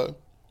Tua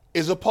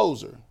is a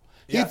poser.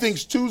 He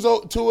thinks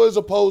Tua is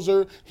a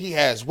poser. He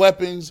has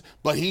weapons,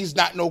 but he's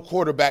not no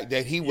quarterback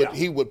that he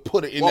would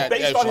put it in that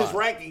based echelon. on his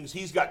rankings,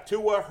 he's got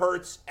Tua,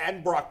 Hurts,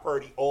 and Brock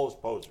Purdy all as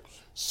posers.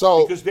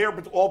 So because they're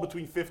all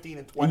between 15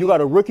 and 20. And you got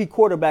a rookie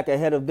quarterback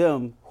ahead of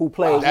them who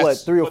played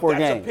 3 or 4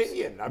 games. That's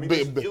opinion. I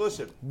mean,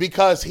 listen.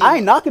 Because I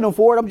ain't knocking him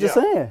for it. I'm just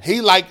saying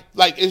he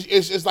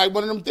it's like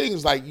one of them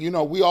things. Like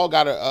we all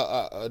got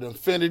an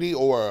affinity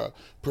or a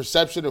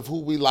perception of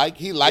who we like.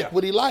 He liked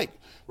what he liked.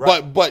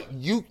 Right. But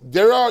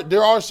there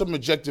are some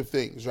objective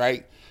things,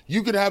 right?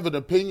 You can have an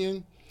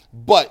opinion,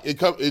 but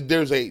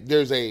there's a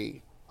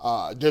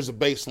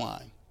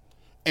baseline,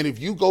 and if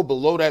you go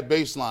below that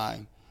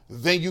baseline,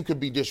 then you could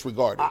be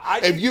disregarded.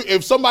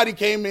 If somebody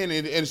came in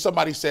and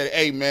somebody said,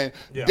 "Hey man,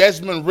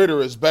 Desmond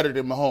Ridder is better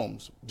than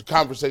Mahomes," the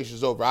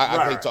conversation's over. I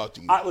can't talk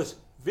to you. Listen,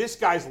 this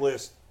guy's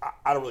list,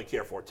 I don't really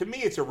care for it. To me,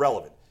 it's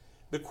irrelevant.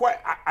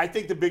 I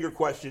think the bigger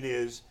question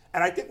is,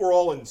 and I think we're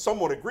all in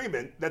somewhat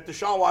agreement that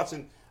Deshaun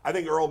Watson. I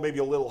think Earl maybe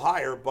a little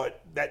higher, but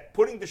that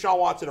putting Deshaun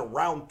Watson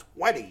around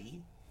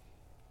 20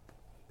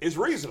 is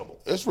reasonable.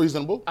 It's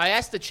reasonable. I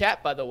asked the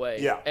chat, by the way.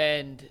 Yeah.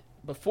 And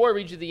before I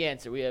read you the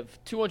answer, we have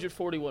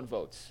 241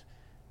 votes.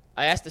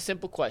 I asked a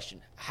simple question.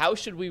 How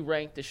should we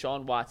rank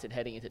Deshaun Watson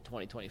heading into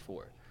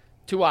 2024?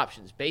 2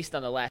 options, based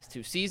on the last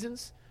 2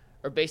 seasons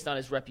or based on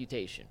his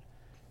reputation.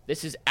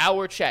 This is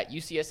our chat,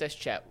 UCSS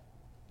chat.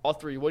 All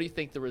 3, what do you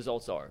think the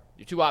results are?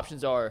 Your 2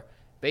 options are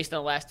based on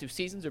the last 2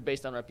 seasons or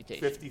based on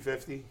reputation?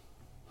 50-50.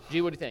 G,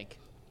 what do you think?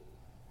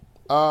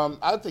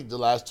 I think the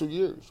last 2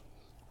 years.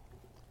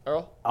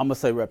 Earl? I'm going to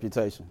say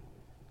reputation.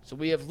 So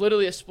we have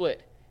literally a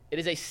split. It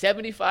is a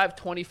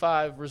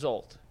 75-25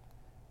 result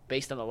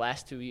based on the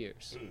last 2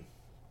 years,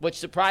 which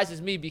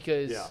surprises me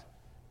because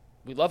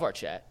we love our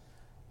chat.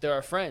 They're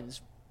our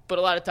friends, but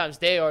a lot of times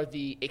they are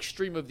the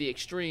extreme of the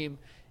extreme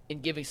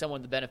in giving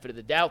someone the benefit of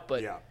the doubt.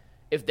 But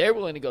if they're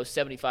willing to go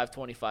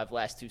 75-25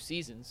 last 2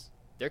 seasons,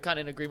 they're kind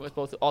of in agreement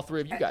with all 3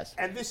 of you guys.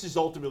 And this is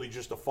ultimately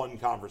just a fun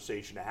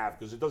conversation to have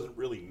because it doesn't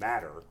really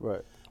matter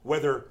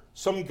whether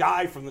some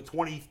guy from the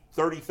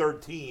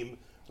 33rd team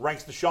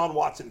ranks Deshaun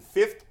Watson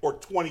 5th or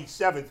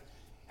 27th.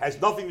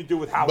 Has nothing to do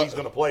with how he's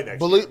going to play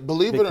next year.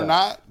 Believe it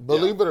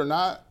or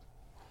not,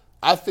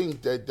 I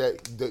think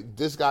that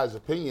this guy's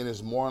opinion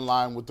is more in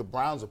line with the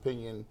Browns'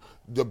 opinion,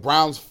 the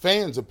Browns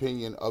fans'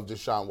 opinion of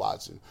Deshaun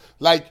Watson.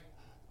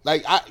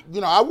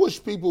 I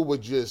wish people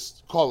would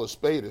just call a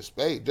spade a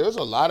spade. There's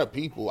a lot of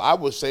people, I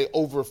would say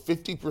over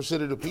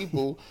 50% of the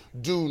people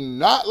do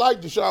not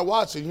like Deshaun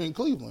Watson here in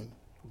Cleveland.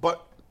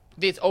 But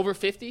it's over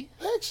 50?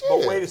 Heck yeah.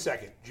 But wait a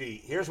second,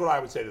 G. Here's what I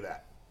would say to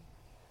that.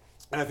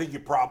 And I think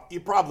you're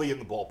probably in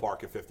the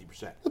ballpark at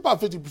 50%. About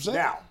 50%.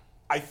 Now,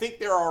 I think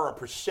there are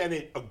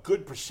a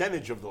good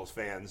percentage of those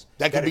fans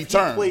that can be if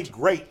turned. He played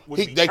great.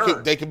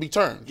 They can be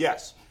turned.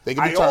 Yes. They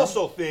can be turned. I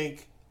also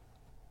think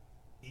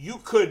you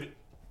could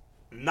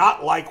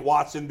not like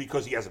Watson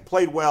because he hasn't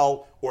played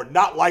well, or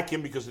not like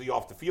him because of the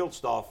off the field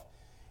stuff,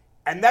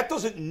 and that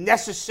doesn't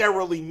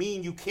necessarily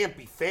mean you can't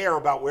be fair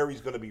about where he's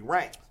going to be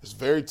ranked. It's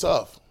very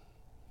tough.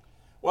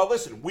 Well,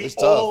 listen, we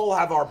all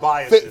have our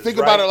biases. Think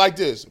about it like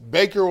this: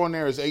 Baker on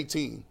there is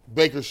 18.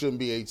 Baker shouldn't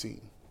be 18.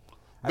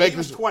 Baker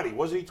was 20.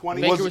 Wasn't he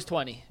 20? Baker was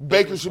 20.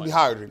 Baker should be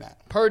higher than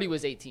that. Purdy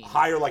was 18.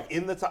 Higher, like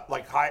in the top,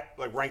 like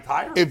ranked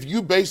higher. If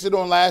you base it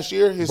on last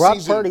year, his Brock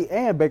season, Purdy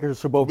and Baker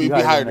should both be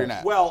higher than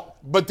that. Well,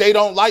 but they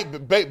don't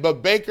like.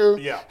 But Baker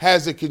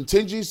has a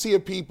contingency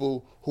of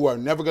people who are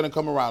never going to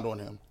come around on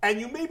him. And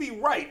you may be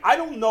right. I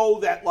don't know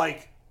that,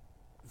 like,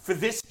 for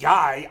this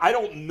guy, I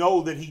don't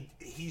know that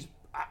he's.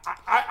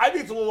 I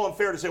think it's a little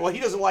unfair to say, well,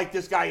 he doesn't like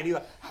this guy,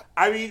 and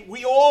I mean,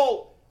 we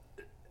all.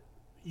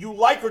 You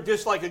like or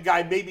dislike a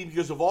guy maybe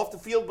because of off the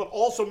field, but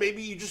also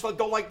maybe you just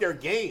don't like their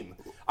game.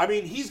 I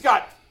mean, he's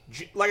got,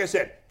 like I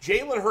said,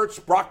 Jalen Hurts,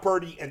 Brock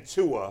Purdy, and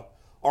Tua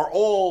are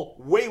all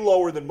way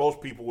lower than most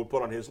people would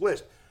put on his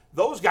list.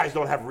 Those guys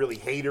don't have really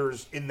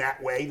haters in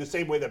that way, the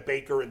same way that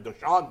Baker and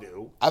Deshaun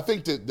do. I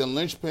think that the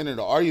linchpin of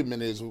the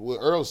argument is what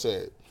Earl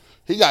said.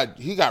 He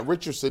got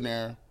Richardson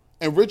there,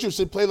 and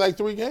Richardson played like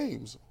 3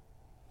 games.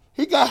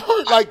 He got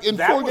hurt in 4 games.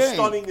 That was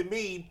stunning to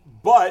me,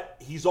 but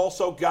he's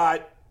also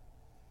got.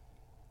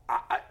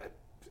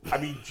 I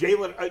mean,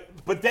 Jalen,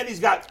 but then he's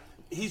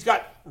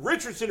got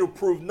Richardson who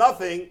proved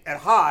nothing at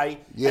high,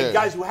 and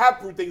guys who have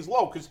proved things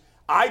low. Because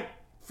I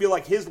feel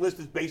like his list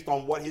is based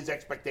on what his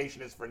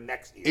expectation is for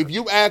next year. If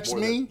you ask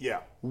me,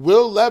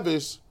 Will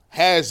Levis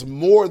has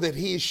more that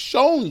he's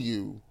shown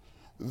you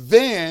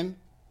than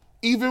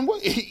Even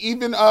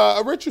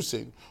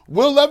Richardson.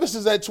 Will Levis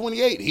is at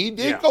 28. He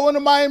did go into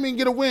Miami and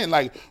get a win.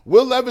 Like,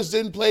 Will Levis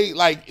didn't play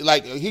like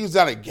he was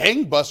on a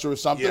gangbuster or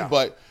something,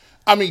 but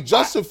I mean,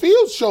 Justin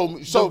Fields showed me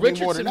more than that. The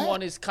Richardson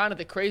one is kind of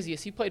the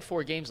craziest. He played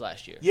 4 games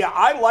last year. Yeah,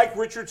 I like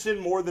Richardson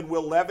more than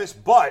Will Levis,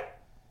 but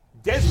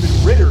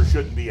Desmond Ridder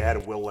shouldn't be ahead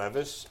of Will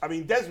Levis. I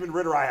mean, Desmond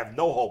Ridder I have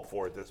no hope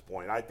for at this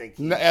point. I think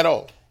at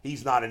all.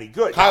 He's not any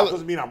good. That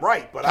doesn't mean I'm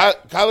right, but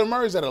Kyler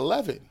Murray's at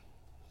 11.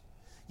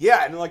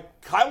 Yeah, and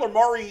like Kyler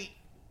Murray.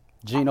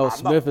 Geno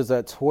Smith is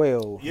at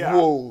 12. Yeah.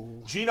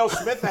 Whoa. Geno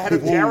Smith ahead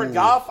of Jared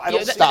Goff?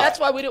 That's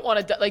why we didn't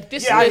want to. Like,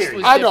 this list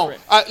was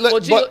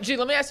different. Well, G,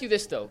 let me ask you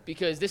this, though,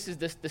 because this is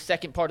the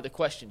second part of the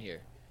question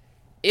here.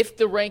 If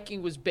the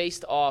ranking was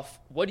based off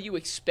what do you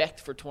expect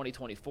for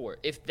 2024,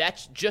 if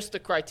that's just the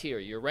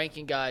criteria, you're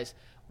ranking guys,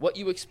 what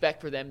you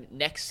expect for them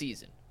next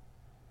season,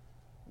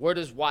 where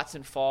does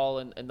Watson fall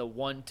in the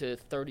 1 to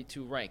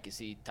 32 rank? Is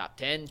he top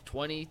 10,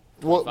 20,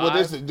 25?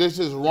 Well, this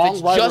is wrong,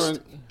 right?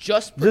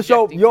 Just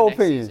your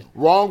opinion. Season.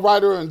 Wrong,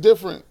 right, or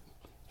indifferent.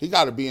 He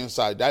got to be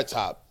inside that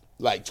top,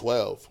 like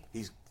 12.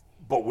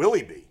 But will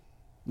he be?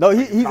 No,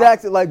 he's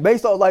acting like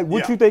based on like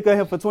what you think of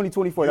him for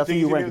 2024. That's who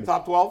you rank in the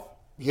top 12.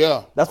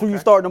 Yeah, that's where you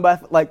starting him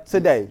at. Like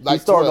today, like you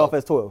started 12. off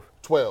as 12.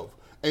 12,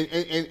 and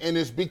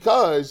it's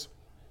because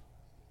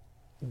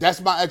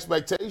that's my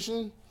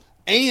expectation,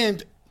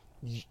 and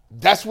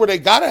that's where they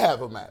gotta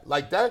have him at.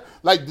 Like that.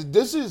 Like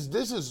this is.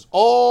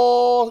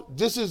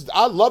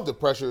 I love the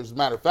pressure. As a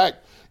matter of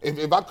fact,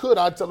 if I could,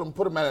 I'd tell him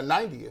put him at a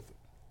 90th.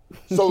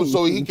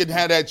 So he can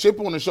have that chip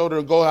on the shoulder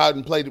and go out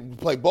and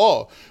play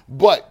ball.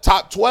 But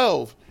top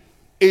 12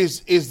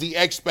 is the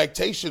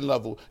expectation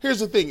level. Here's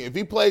the thing: if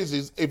he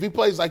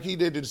plays like he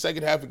did in the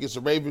second half against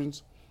the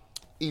Ravens,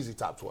 easy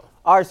top 12.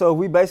 All right. So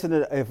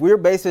if we're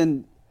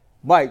basing,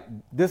 Mike,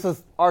 this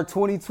is our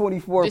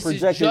 2024 this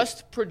projection. This is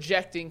just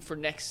projecting for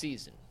next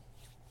season.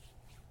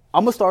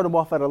 I'm gonna start him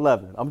off at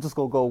 11. I'm just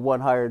gonna go one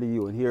higher than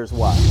you, and here's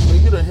why. Well,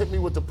 you done hit me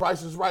with the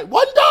Price is Right.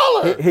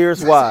 $1.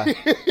 Here's why.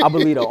 I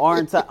believe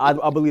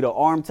the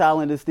arm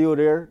talent is still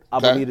there. I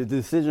believe the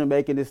decision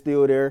making is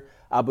still there.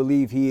 I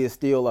believe he is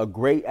still a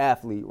great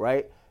athlete,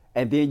 right?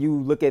 And then you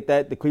look at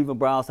that. The Cleveland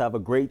Browns have a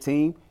great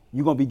team.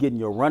 You're gonna be getting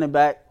your running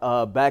back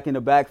back in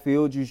the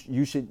backfield.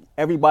 You should.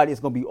 Everybody is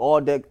gonna be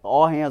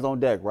all hands on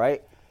deck,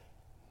 right?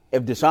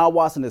 If Deshaun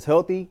Watson is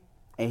healthy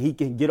and he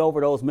can get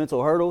over those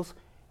mental hurdles,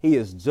 he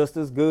is just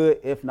as good,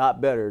 if not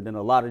better, than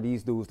a lot of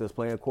these dudes that's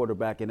playing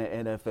quarterback in the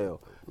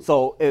NFL.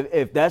 So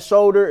if that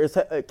shoulder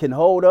can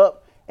hold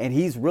up and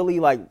he's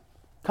really like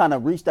kind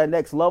of reached that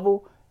next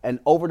level and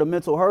over the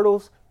mental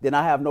hurdles, then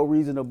I have no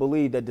reason to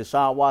believe that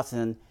Deshaun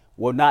Watson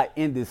will not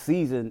end this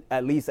season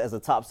at least as a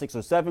top 6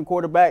 or 7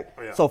 quarterback.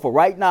 Oh, yeah. So for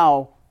right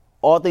now,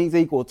 all things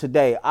equal,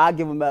 today, I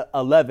give him at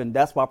 11.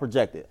 That's my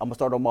projected. I'm going to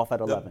start him off at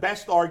 11. The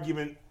best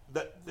argument,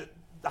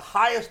 the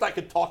highest I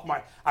could talk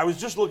I was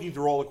just looking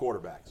through all the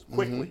quarterbacks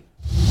quickly,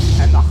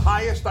 and the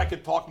highest I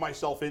could talk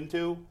myself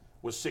into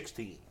was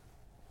 16.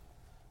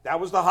 That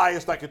was the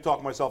highest I could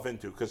talk myself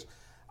into because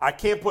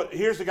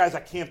here's the guys I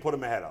can't put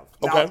him ahead of.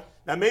 Okay.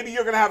 Now maybe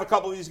you're going to have a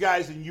couple of these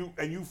guys and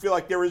you feel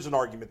like there is an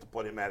argument to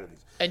put him ahead of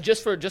these. And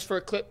just for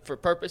a clip for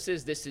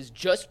purposes, this is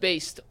just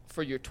based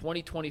for your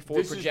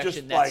 2024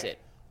 projection. That's it.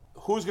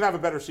 Who's going to have a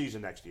better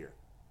season next year?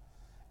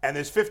 And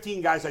there's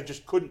 15 guys I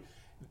just couldn't.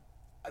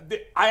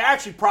 I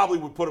actually probably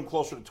would put him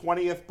closer to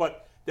 20th,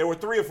 but there were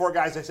 3 or 4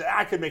 guys I said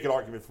I could make an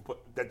argument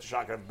that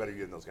Deshaun could have a better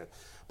year than those guys.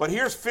 But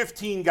here's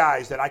 15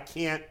 guys that I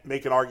can't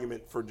make an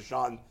argument for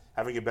Deshaun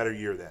having a better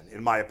year than,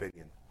 in my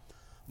opinion.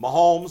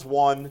 Mahomes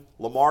 1,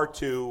 Lamar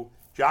 2,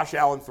 Josh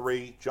Allen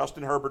 3,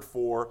 Justin Herbert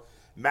 4,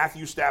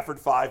 Matthew Stafford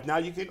 5. Now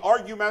you can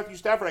argue Matthew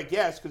Stafford, I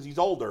guess, because he's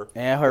older.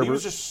 And Herbert. He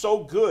was just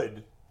so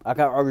good. I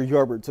can argue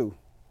Herbert too.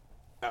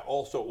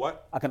 Also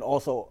what? I can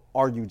also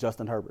argue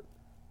Justin Herbert.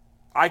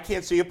 I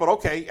can't see it, but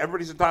okay.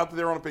 Everybody's entitled to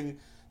their own opinion.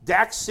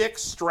 Dak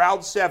 6,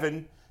 Stroud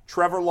 7,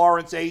 Trevor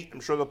Lawrence 8.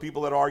 I'm sure there'll be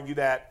people that argue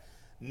that.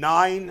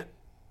 9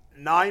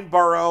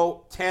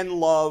 Burrow, 10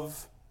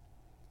 Love,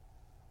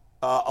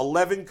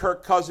 11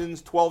 Kirk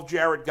Cousins, 12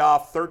 Jared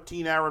Goff,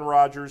 13 Aaron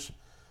Rodgers,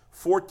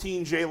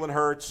 14 Jalen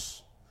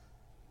Hurts.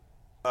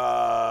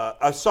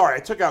 Sorry, I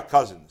took out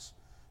Cousins.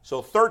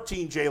 So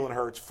 13 Jalen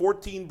Hurts,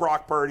 14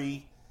 Brock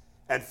Purdy,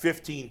 and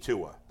 15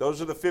 Tua.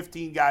 Those are the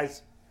 15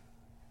 guys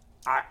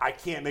I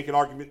can't make an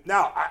argument.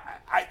 Now,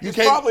 there's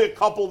probably a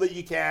couple that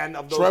you can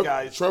of those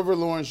guys. Trevor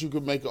Lawrence you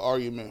could make an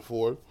argument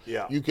for.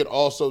 Yeah. You could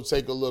also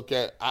take a look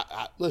at,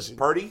 listen.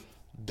 Purdy?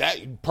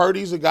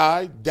 Purdy's a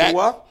guy.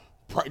 Tua?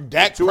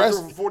 Dak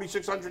Prescott. For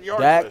 4,600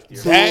 yards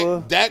last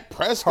year. Dak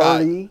Prescott.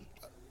 Purdy.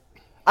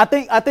 I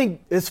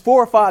think it's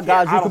 4 or 5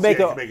 guys you can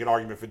make an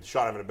argument for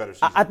Deshaun having a better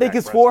season. I think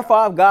it's 4 or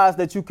 5 guys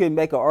that you can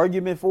make an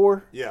argument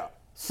for. Yeah.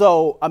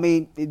 So, I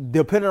mean,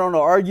 depending on the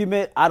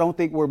argument, I don't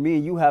think where me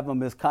and you have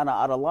them is kind of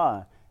out of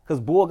line. Because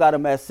Bull got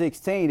him at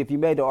 16. If you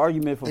made the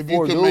argument for 4 dudes.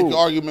 If you can make an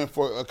argument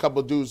for a couple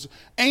of dudes.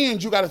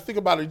 And you got to think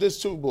about it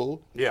this too,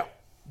 Bull. Yeah.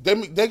 They're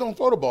going to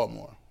throw the ball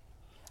more.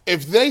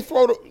 If they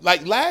throw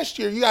like last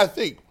year, you got to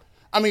think.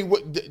 I mean,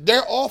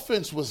 their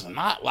offense was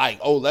not like,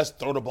 oh, let's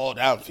throw the ball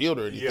downfield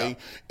or anything.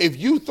 Yeah. If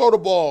you throw the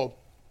ball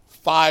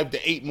 5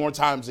 to 8 more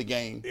times a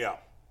game,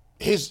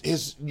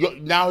 his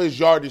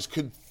yardage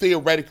could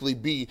theoretically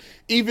be,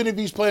 even if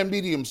he's playing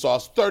medium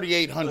sauce,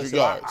 3,800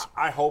 yards.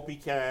 I hope he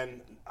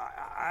can.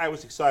 I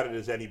was excited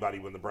as anybody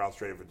when the Browns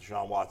traded for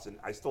Deshaun Watson.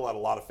 I still had a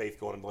lot of faith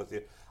going into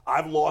it.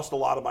 I've lost a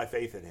lot of my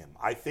faith in him.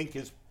 I think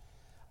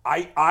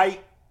I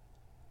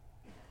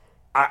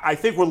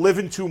think we're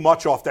living too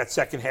much off that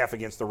second half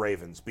against the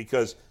Ravens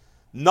because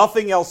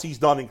nothing else he's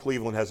done in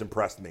Cleveland has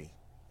impressed me.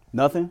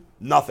 Nothing?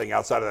 Nothing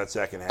outside of that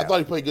second half. I thought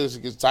he played good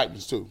against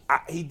Titans, too.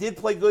 He did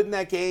play good in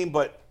that game,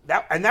 but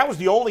that was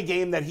the only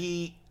game that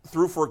he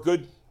threw for a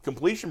good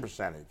completion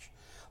percentage.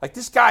 Like,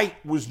 this guy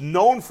was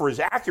known for his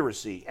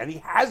accuracy, and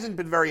he hasn't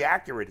been very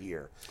accurate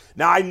here.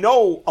 Now, I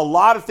know a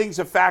lot of things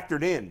have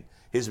factored in.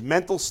 His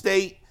mental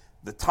state,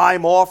 the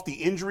time off, the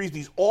injuries,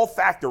 these all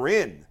factor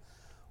in.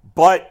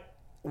 But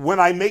when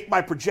I make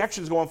my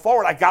projections going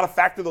forward, I got to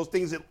factor those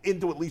things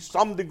into at least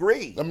some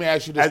degree. Let me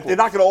ask you this question. They're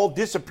not going to all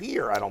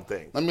disappear, I don't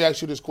think. Let me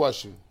ask you this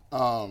question.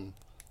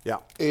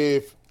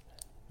 If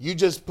you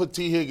just put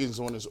T. Higgins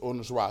on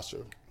this roster,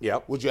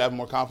 would you have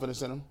more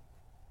confidence in him?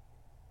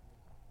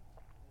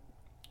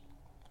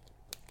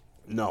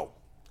 No.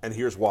 And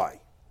here's why.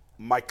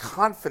 My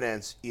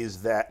confidence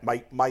is that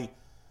my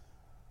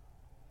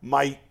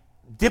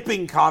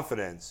dipping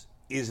confidence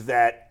is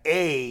that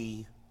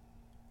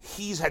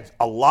he's had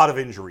a lot of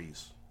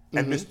injuries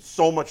and missed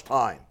so much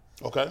time.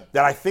 Okay.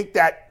 That I think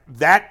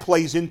that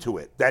plays into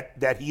it.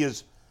 That he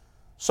has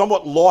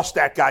somewhat lost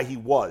that guy he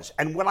was.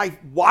 And when I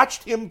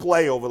watched him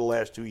play over the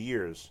last 2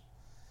 years,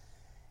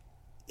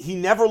 he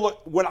never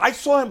looked. When I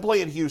saw him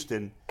play in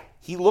Houston,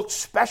 he looked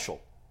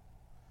special.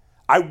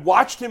 I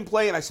watched him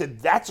play and I said,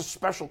 that's a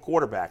special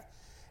quarterback.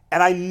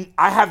 And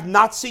I have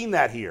not seen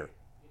that here.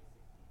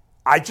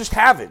 I just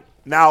haven't.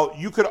 Now,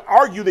 you could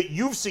argue that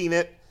you've seen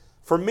it.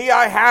 For me,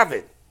 I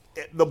haven't.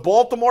 The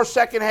Baltimore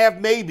second half,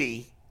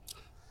 maybe,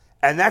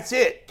 and that's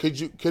it. Could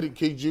you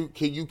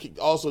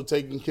also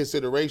take in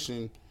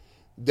consideration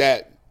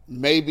that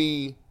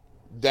maybe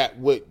that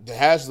what the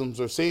Haslams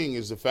are seeing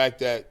is the fact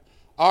that,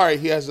 all right,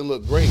 he hasn't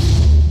looked great,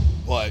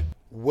 but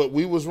what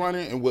we was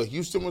running and what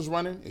Houston was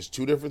running is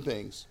two different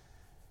things.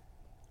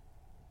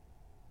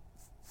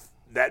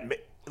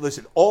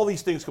 Listen, all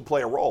these things could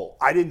play a role.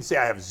 I didn't say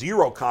I have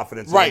zero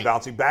confidence in him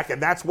bouncing back,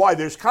 and that's why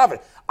there's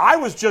confidence. I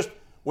was just,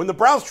 when the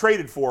Browns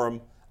traded for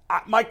him,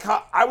 I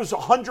was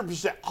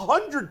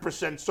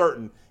 100%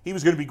 certain he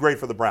was going to be great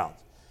for the Browns.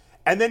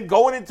 And then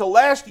going into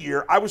last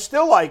year, I was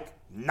still like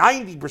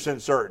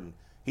 90% certain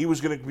he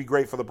was going to be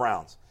great for the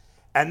Browns.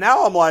 And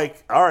now I'm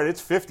like, all right,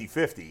 it's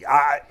 50-50.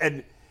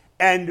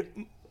 And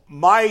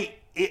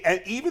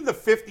even the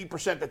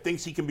 50% that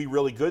thinks he can be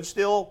really good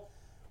still,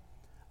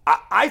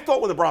 I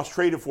thought when the Browns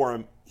traded for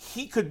him,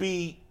 he could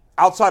be,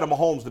 outside of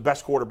Mahomes, the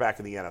best quarterback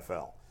in the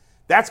NFL.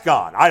 That's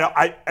gone.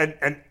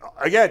 And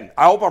again,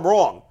 I hope I'm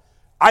wrong.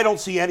 I don't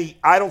see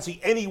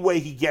any way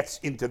he gets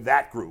into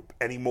that group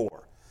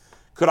anymore.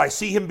 Could I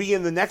see him be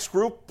in the next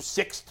group,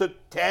 6 to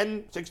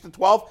 10, 6 to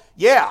 12?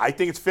 Yeah, I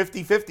think it's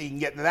 50-50. He can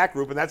get into that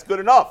group, and that's good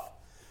enough.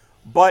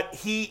 But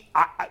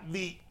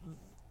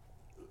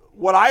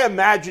what I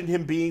imagined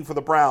him being for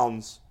the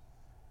Browns,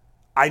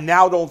 I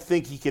now don't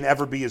think he can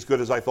ever be as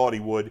good as I thought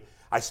he would.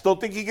 I still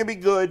think he can be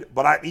good,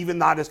 but I'm even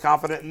not as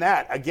confident in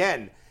that.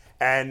 Again,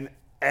 and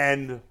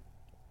time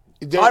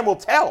will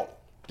tell.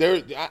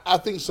 I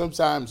think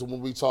sometimes when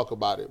we talk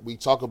about it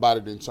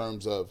in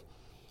terms of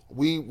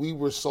we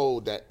were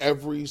sold that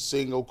every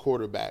single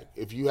quarterback,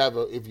 if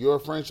you're a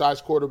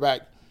franchise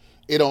quarterback,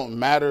 it don't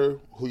matter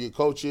who your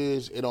coach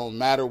is, it don't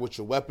matter what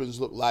your weapons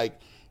look like,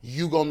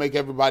 you gonna make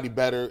everybody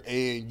better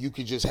and you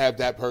can just have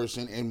that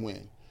person and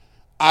win.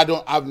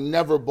 I've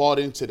never bought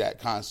into that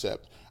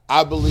concept.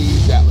 I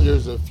believe that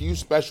there's a few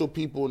special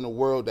people in the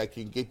world that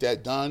can get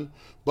that done,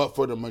 but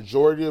for the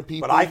majority of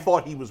people. But I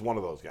thought he was one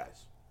of those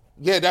guys.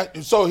 Yeah,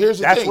 so here's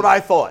the thing. That's what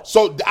I thought.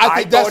 So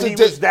I thought he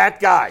was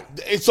that guy.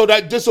 And so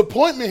that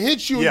disappointment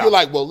hits you, and you're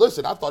like, well,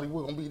 listen, I thought he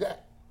was going to be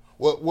that.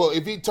 Well,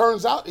 if he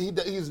turns out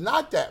he's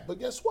not that, but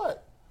guess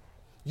what?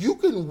 You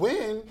can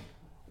win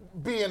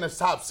being a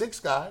top 6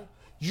 guy.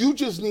 You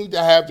just need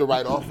to have the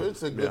right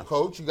offense, a good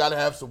coach. You got to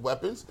have some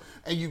weapons,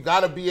 and you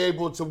got to be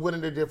able to win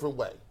in a different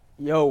way.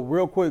 Yo,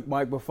 real quick,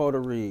 Mike, before the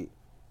read,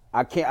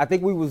 I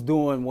think we was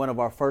doing one of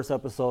our first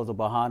episodes of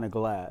Behind the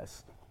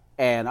Glass,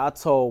 and I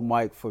told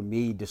Mike, for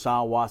me,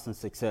 Deshaun Watson's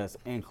success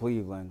in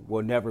Cleveland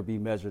will never be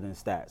measured in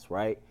stats,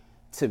 right?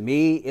 To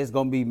me, it's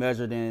going to be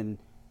measured in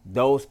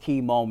those key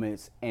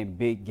moments in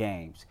big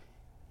games.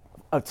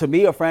 To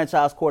me, a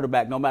franchise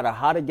quarterback, no matter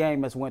how the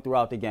game has went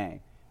throughout the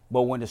game,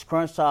 but when it's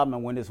crunch time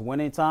and when it's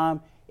winning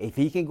time, if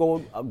he can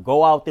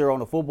go out there on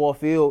the football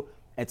field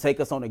and take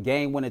us on a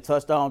game-winning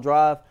touchdown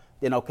drive,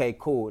 then okay,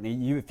 cool. And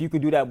if you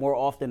could do that more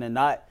often than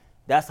not,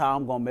 that's how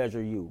I'm going to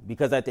measure you.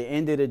 Because at the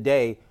end of the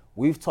day,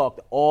 we've talked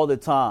all the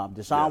time.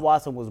 Deshaun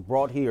Watson was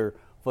brought here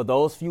for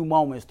those few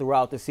moments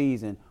throughout the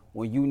season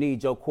when you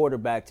need your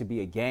quarterback to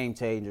be a game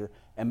changer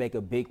and make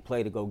a big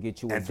play to go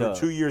get you a And dub.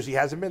 for 2 years, he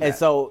hasn't been And that.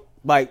 so,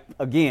 like,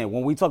 again,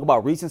 when we talk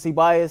about recency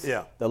bias,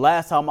 the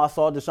last time I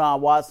saw Deshaun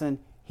Watson,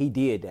 he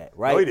did that,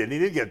 right? No, he didn't. He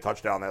didn't get a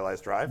touchdown that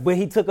last drive. But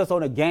he took us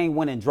on a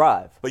game-winning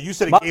drive. But you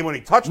said a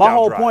game-winning touchdown My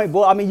whole drive. point,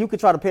 boy, I mean, you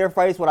could try to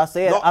paraphrase what I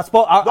said. No, I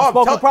spoke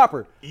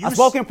improper. You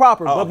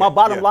But my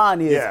bottom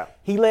line is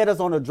he he led us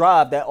on a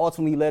drive that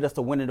ultimately led us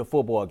to winning the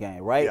football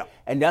game, right? Yeah.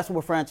 And that's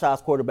what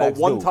franchise quarterbacks But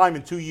one do. time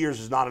in 2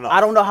 years is not enough.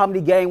 I don't know how many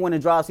game-winning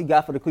drives he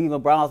got for the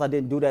Cleveland Browns. I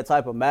didn't do that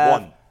type of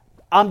math. One.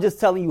 I'm just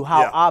telling you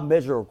how I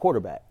measure a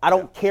quarterback. I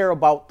don't care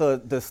about the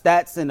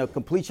stats and the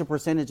completion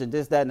percentage and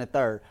this, that, and the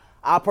third.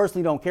 I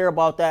personally don't care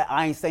about that.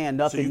 I ain't saying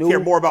nothing new. So you care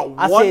more about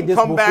I one said this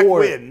comeback before.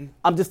 win.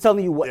 I'm just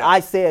telling you what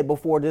I said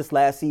before this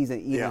last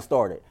season even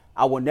started.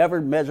 I will never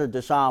measure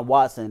Deshaun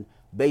Watson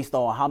based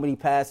on how many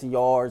passing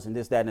yards and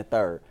this, that, and the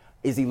third.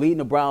 Is he leading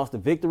the Browns to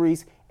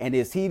victories? And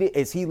is he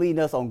leading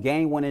us on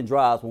game-winning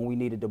drives when we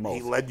needed the most?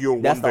 He led you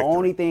a That's one the victory.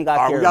 only thing I All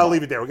right, care we got to about.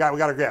 leave it there. We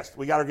got our guest.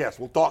 We got our guest.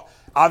 We'll talk.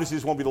 Obviously,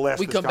 this won't be the last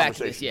We of this come back to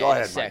conversation. this, Go in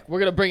ahead, a sec. Mike. We're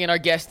going to bring in our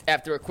guest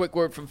after a quick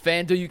word from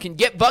FanDuel. You can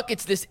get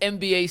buckets this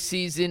NBA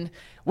season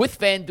with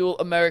FanDuel,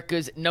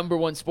 America's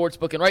 #1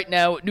 sportsbook. And right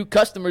now, new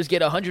customers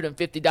get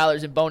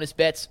 $150 in bonus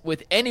bets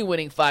with any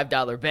winning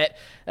 $5 bet.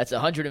 That's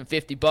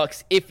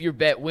 $150 if your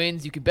bet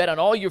wins. You can bet on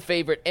all your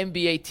favorite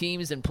NBA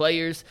teams and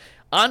players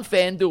on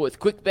FanDuel with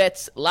quick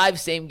bets, live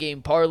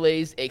same-game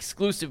parlays,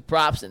 exclusive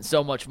props, and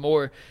so much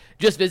more.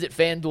 Just visit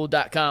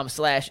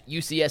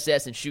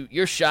FanDuel.com/UCSS and shoot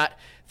your shot.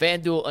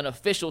 FanDuel, an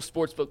official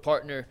sportsbook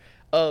partner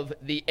of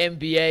the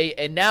NBA.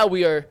 And now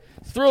we are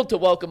thrilled to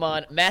welcome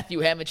on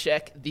Matthew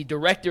Hamachek, the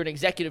director and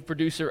executive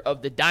producer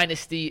of the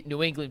Dynasty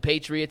New England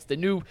Patriots. The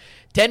new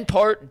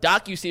 10-part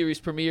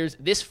docuseries premieres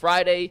this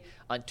Friday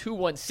on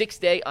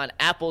 216 Day on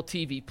Apple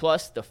TV+.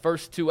 The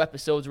first 2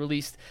 episodes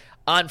released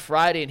on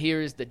Friday. And here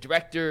is the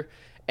director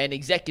and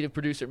executive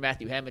producer,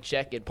 Matthew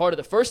Hamachek. And part of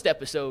the first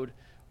episode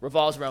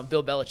revolves around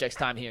Bill Belichick's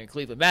time here in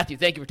Cleveland. Matthew,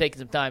 thank you for taking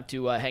some time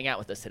to hang out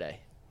with us today.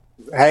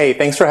 Hey,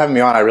 thanks for having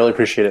me on. I really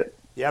appreciate it.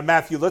 Yeah,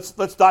 Matthew, let's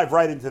dive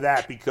right into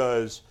that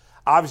because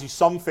obviously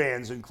some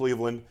fans in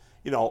Cleveland,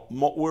 you know,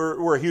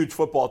 we're a huge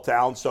football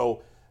town,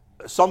 so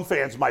some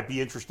fans might be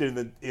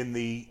interested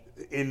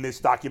in this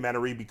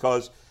documentary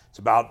because it's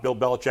about Bill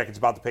Belichick, it's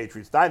about the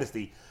Patriots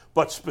dynasty.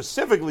 But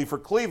specifically for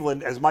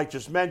Cleveland, as Mike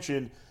just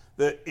mentioned,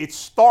 that it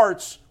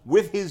starts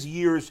with his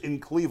years in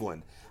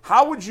Cleveland.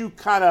 What would your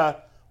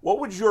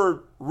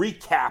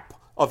recap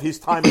of his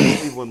time in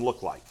Cleveland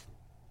look like?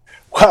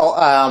 Well,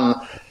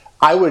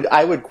 I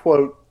would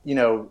quote,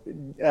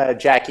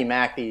 Jackie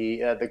Mack,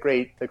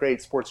 the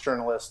great sports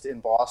journalist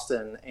in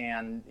Boston,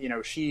 and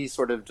she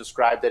sort of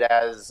described it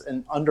as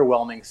an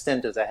underwhelming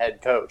stint as a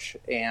head coach.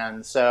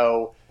 And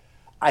so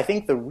I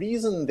think the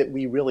reason that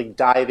we really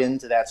dive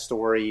into that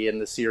story in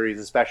the series,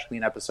 especially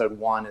in episode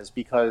 1, is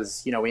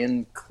because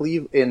in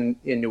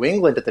New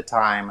England at the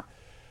time,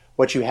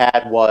 what you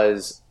had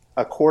was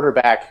a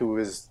quarterback who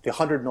was the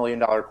 $100 million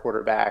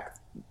quarterback,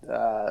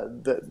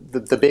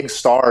 the big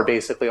star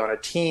basically on a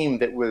team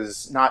that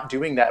was not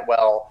doing that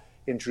well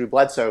in Drew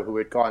Bledsoe, who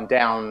had gone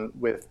down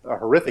with a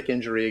horrific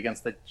injury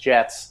against the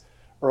Jets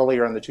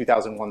earlier in the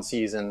 2001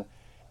 season.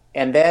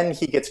 And then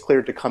he gets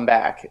cleared to come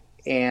back.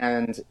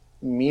 And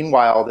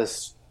meanwhile,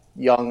 this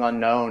young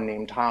unknown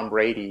named Tom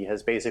Brady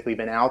has basically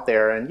been out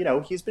there and,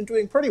 he's been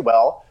doing pretty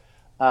well.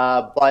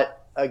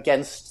 But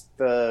against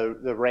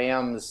the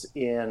Rams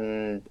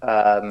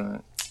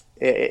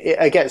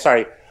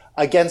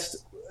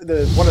against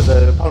one of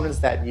the opponents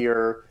that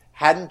year,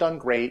 hadn't done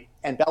great,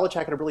 and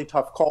Belichick had a really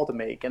tough call to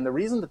make. And the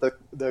reason that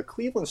the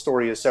Cleveland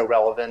story is so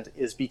relevant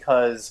is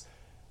because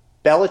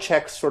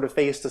Belichick sort of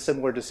faced a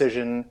similar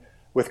decision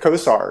with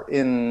Kosar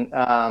in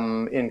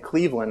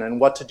Cleveland and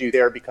what to do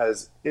there,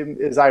 because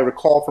as I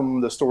recall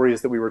from the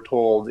stories that we were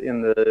told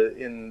in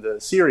the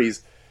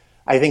series,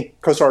 I think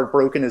Kosar had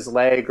broken his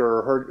leg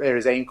or hurt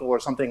his ankle or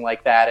something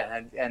like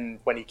that, and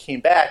when he came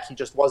back, he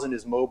just wasn't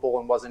as mobile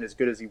and wasn't as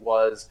good as he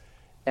was.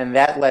 And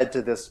that led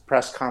to this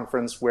press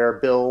conference where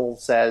Bill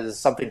says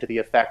something to the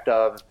effect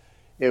of,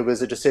 it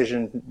was a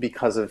decision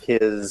because of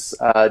his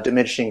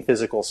diminishing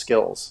physical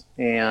skills.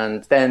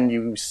 And then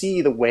you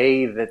see the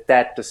way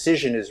that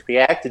decision is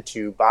reacted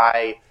to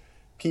by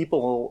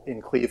people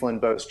in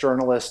Cleveland, both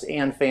journalists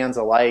and fans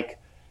alike.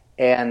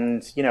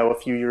 And, a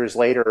few years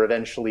later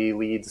eventually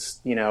leads,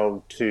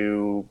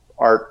 to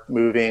Art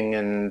moving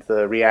and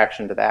the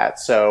reaction to that.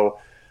 So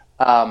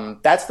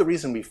that's the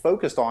reason we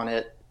focused on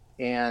it.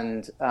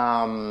 And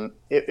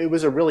it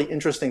was a really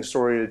interesting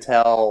story to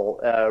tell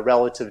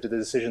relative to the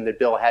decision that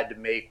Bill had to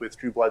make with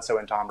Drew Bledsoe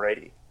and Tom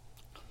Brady.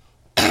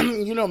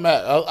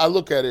 Matt, I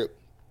look at it.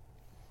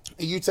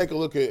 You take a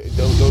look at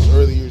those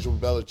early years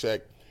with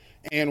Belichick,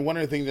 and one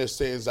of the things that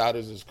stands out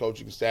is his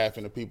coaching staff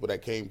and the people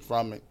that came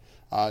from it.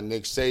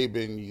 Nick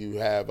Saban, you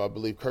have, I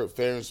believe, Kurt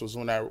Ferentz was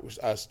on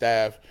that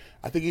staff.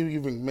 I think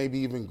maybe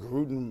even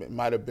Gruden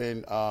might have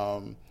been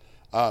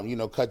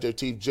cut their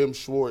teeth. Jim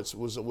Schwartz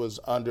was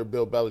under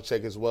Bill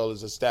Belichick as well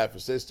as a staff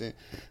assistant.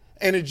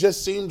 And it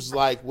just seems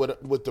like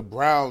with the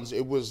Browns,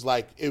 it was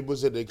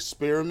an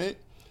experiment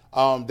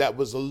that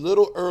was a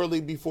little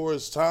early before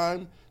his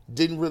time,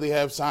 didn't really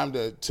have time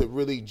to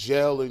really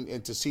gel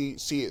and to see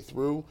it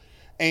through.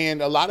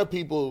 And a lot of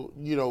people,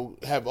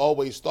 have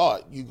always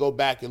thought, you go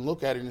back and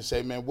look at it and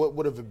say, man, what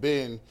would have it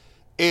been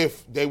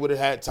if they would have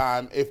had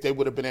time, if they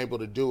would have been able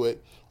to do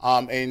it?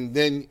 And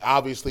then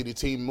obviously the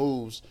team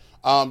moves.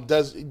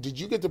 Did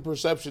you get the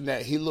perception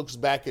that he looks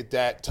back at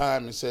that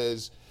time and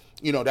says,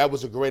 that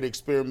was a great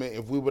experiment.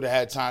 If we would have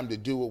had time to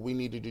do what we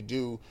needed to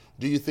do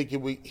you think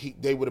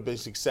they would have been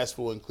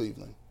successful in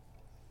Cleveland?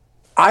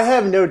 I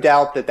have no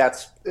doubt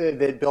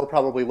that Bill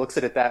probably looks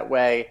at it that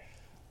way.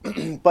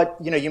 But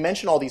you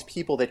mentioned all these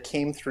people that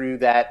came through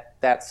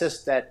that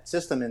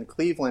system in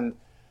Cleveland.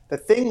 The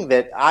thing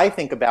that I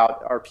think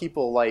about are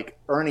people like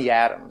Ernie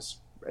Adams,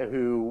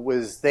 who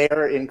was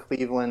there in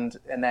Cleveland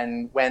and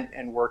then went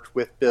and worked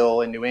with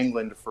Bill in New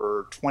England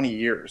for 20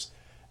 years.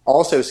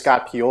 Also,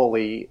 Scott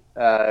Pioli,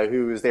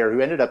 who was there,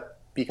 who ended up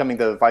becoming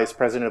the vice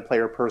president of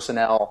player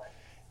personnel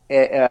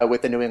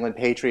with the New England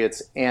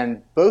Patriots.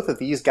 And both of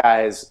these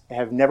guys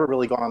have never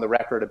really gone on the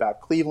record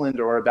about Cleveland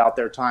or about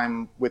their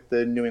time with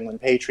the New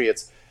England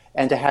Patriots.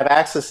 And to have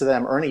access to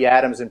them, Ernie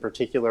Adams in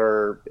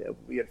particular,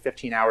 we had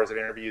 15 hours of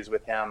interviews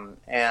with him.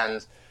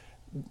 And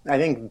I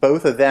think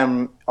both of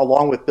them,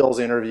 along with Bill's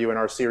interview in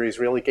our series,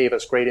 really gave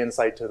us great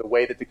insight to the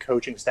way that the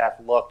coaching staff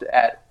looked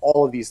at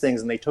all of these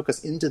things. And they took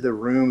us into the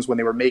rooms when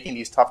they were making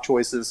these tough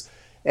choices.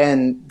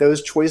 And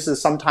those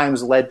choices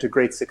sometimes led to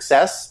great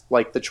success,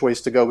 like the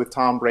choice to go with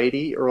Tom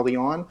Brady early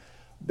on.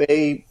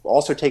 They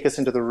also take us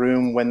into the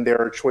room when there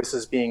are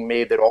choices being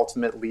made that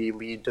ultimately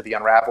lead to the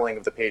unraveling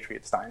of the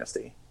Patriots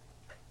dynasty.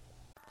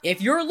 If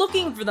you're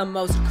looking for the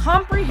most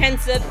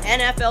comprehensive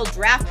NFL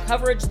draft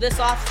coverage this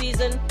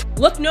offseason,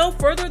 look no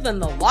further than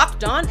the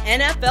Locked On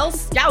NFL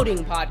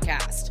Scouting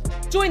Podcast.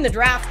 Join the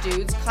draft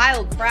dudes,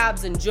 Kyle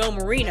Krabs and Joe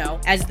Marino,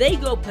 as they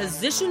go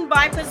position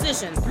by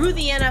position through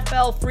the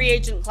NFL free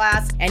agent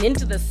class and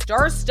into the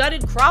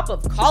star-studded crop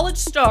of college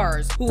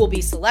stars who will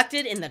be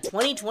selected in the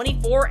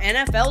 2024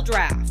 NFL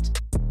Draft.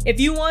 If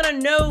you want to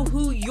know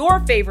who your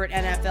favorite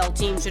NFL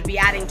team should be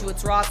adding to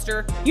its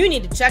roster, you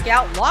need to check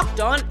out Locked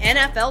On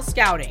NFL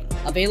Scouting,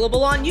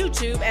 available on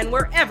YouTube and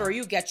wherever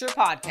you get your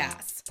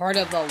podcasts. Part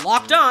of the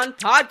Locked On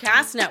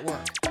Podcast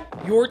Network,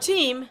 your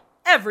team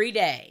every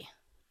day.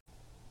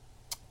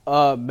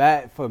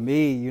 Matt, for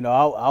me,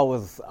 I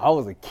was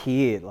a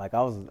kid. Like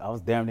I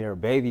was damn near a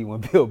baby when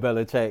Bill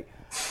Belichick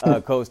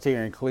coached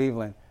here in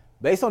Cleveland.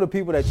 Based on the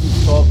people that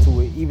you've talked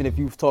to, even if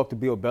you've talked to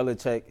Bill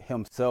Belichick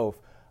himself,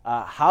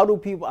 how do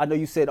people, I know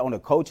you said on the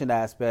coaching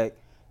aspect,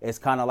 it's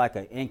kind of like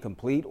an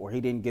incomplete or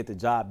he didn't get the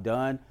job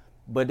done,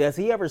 but does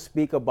he ever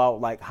speak about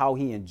like how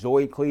he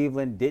enjoyed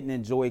Cleveland, didn't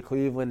enjoy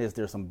Cleveland? Is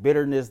there some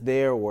bitterness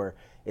there, or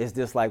is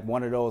this like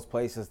one of those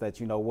places that,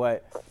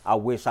 I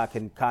wish I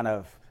can kind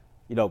of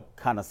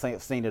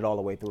seen it all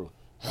the way through?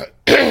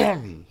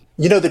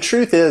 The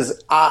truth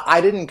is, I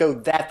didn't go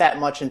that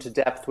much into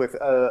depth with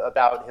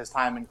about his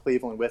time in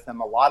Cleveland with him.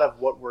 A lot of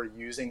what we're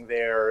using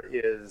there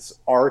is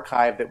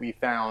archive that we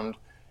found.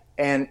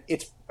 And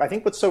I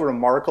think what's so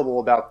remarkable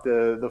about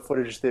the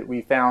footage that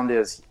we found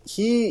is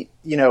he,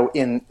 by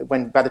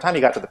the time he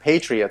got to the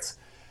Patriots,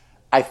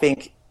 I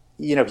think,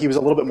 he was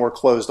a little bit more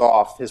closed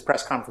off. His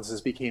press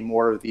conferences became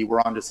more of the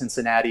 "we're on to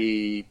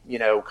Cincinnati,"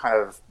 kind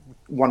of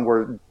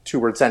one-word,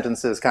 two-word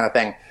sentences kind of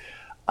thing.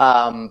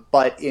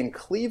 But in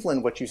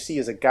Cleveland, what you see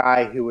is a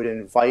guy who would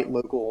invite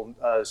local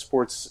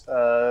sports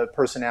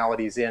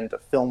personalities in to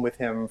film with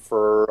him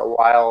for a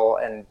while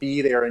and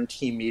be there in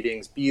team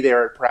meetings, be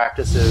there at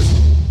practices.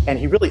 And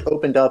he really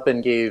opened up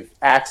and gave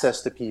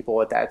access to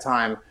people at that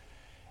time.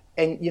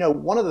 And,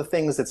 one of the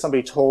things that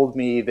somebody told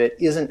me that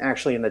isn't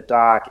actually in the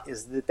doc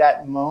is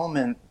that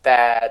moment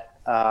that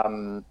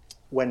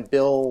when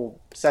Bill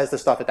says the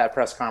stuff at that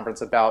press conference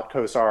about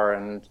Kosar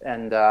and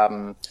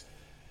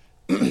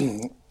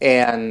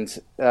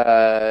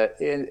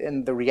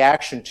the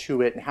reaction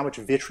to it and how much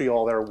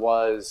vitriol there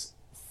was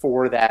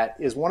for that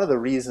is one of the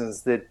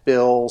reasons that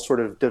Bill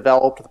sort of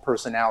developed the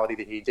personality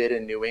that he did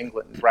in New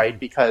England, right?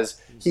 Because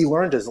he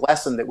learned his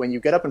lesson that when you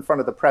get up in front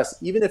of the press,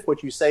 even if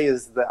what you say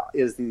is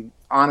the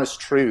honest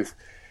truth,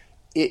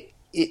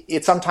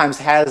 it sometimes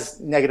has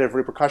negative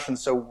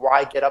repercussions. So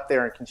why get up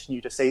there and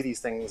continue to say these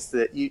things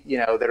that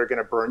that are going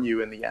to burn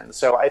you in the end?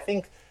 So I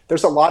think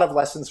there's a lot of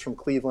lessons from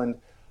Cleveland.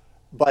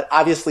 But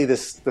obviously, the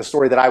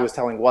story that I was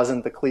telling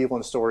wasn't the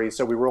Cleveland story,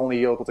 so we were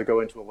only able to go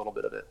into a little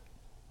bit of it.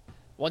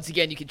 Once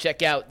again, you can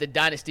check out the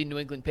Dynasty New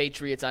England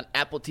Patriots on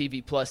Apple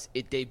TV+.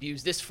 It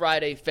debuts this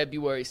Friday,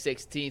 February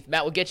 16th.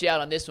 Matt, we'll get you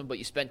out on this one, but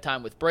you spent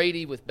time with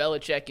Brady, with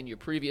Belichick in your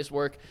previous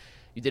work.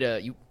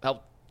 You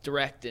helped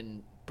direct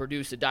and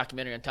produce a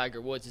documentary on Tiger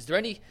Woods. Is there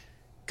any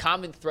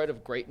common thread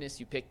of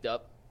greatness you picked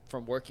up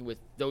from working with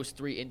those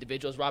three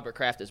individuals, Robert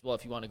Kraft as well,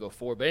 if you want to go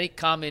forward, but any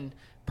common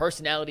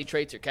personality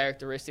traits or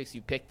characteristics you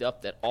picked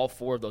up that all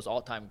four of those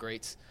all-time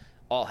greats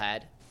all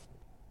had?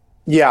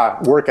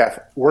 Yeah, work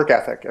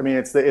ethic. I mean,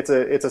 it's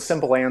a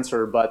simple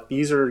answer, but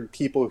these are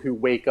people who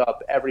wake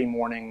up every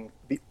morning.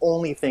 The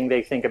only thing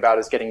they think about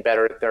is getting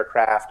better at their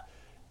craft.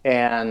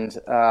 And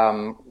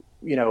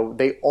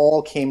they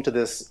all came to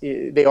this.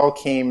 They all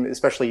came,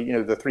 especially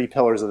the three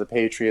pillars of the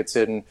Patriots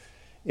in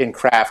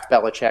Kraft,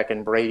 Belichick,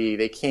 and Brady.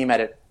 They came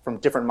at it from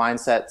different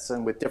mindsets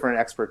and with different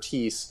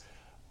expertise.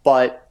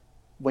 But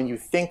when you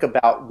think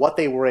about what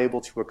they were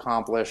able to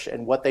accomplish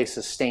and what they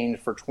sustained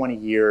for 20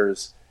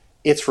 years,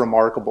 it's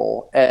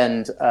remarkable.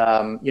 And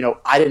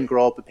I didn't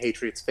grow up a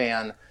Patriots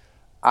fan.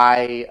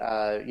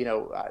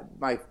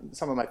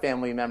 Some of my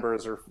family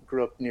members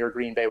grew up near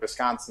Green Bay,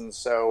 Wisconsin.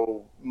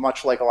 So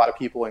much like a lot of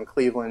people in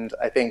Cleveland,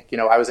 I think,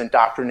 I was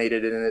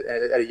indoctrinated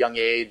at a young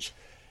age.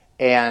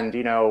 And,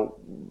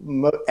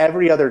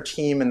 every other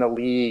team in the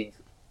league,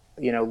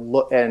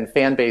 and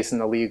fan base in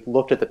the league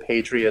looked at the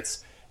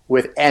Patriots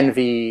with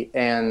envy.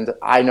 And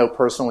I know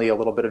personally a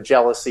little bit of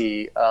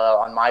jealousy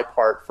on my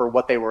part for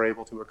what they were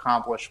able to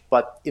accomplish.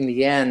 But in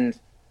the end,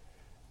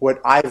 what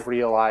I've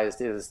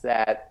realized is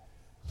that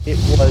it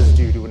was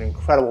due to an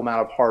incredible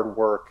amount of hard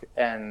work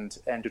and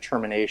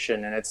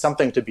determination, and it's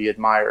something to be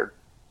admired.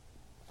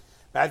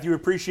 Matthew,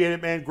 appreciate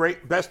it, man.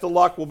 Great. Best of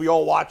luck. We'll be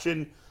all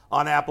watching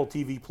on Apple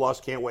TV Plus.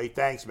 Can't wait.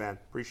 Thanks, man.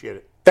 Appreciate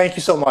it. Thank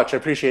you so much. I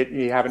appreciate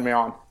you having me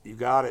on. You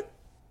got it.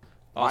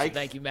 Awesome. Mike?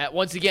 Thank you, Matt.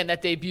 Once again,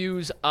 that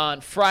debuts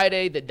on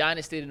Friday, The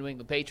Dynasty of the New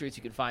England Patriots.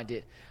 You can find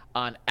it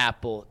on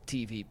Apple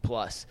TV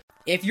Plus.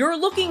 If you're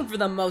looking for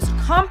the most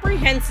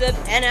comprehensive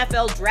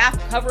NFL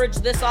draft coverage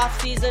this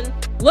offseason,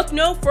 look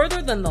no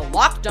further than the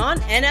Locked On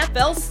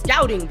NFL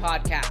Scouting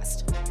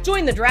Podcast.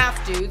 Join the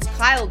draft dudes,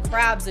 Kyle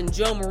Krabs and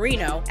Joe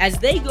Marino, as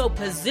they go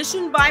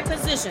position by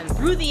position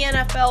through the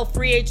NFL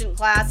free agent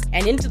class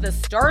and into the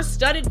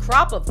star-studded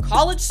crop of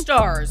college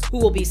stars who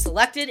will be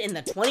selected in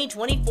the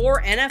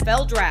 2024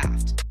 NFL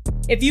Draft.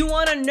 If you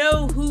want to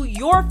know who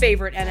your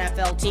favorite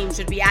NFL team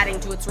should be adding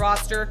to its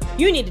roster,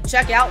 you need to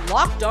check out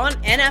Locked On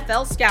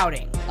NFL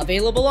Scouting,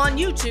 available on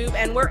YouTube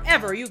and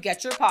wherever you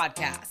get your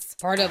podcasts.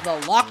 Part of the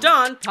Locked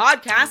On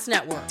Podcast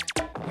Network,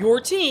 your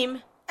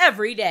team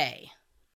every day.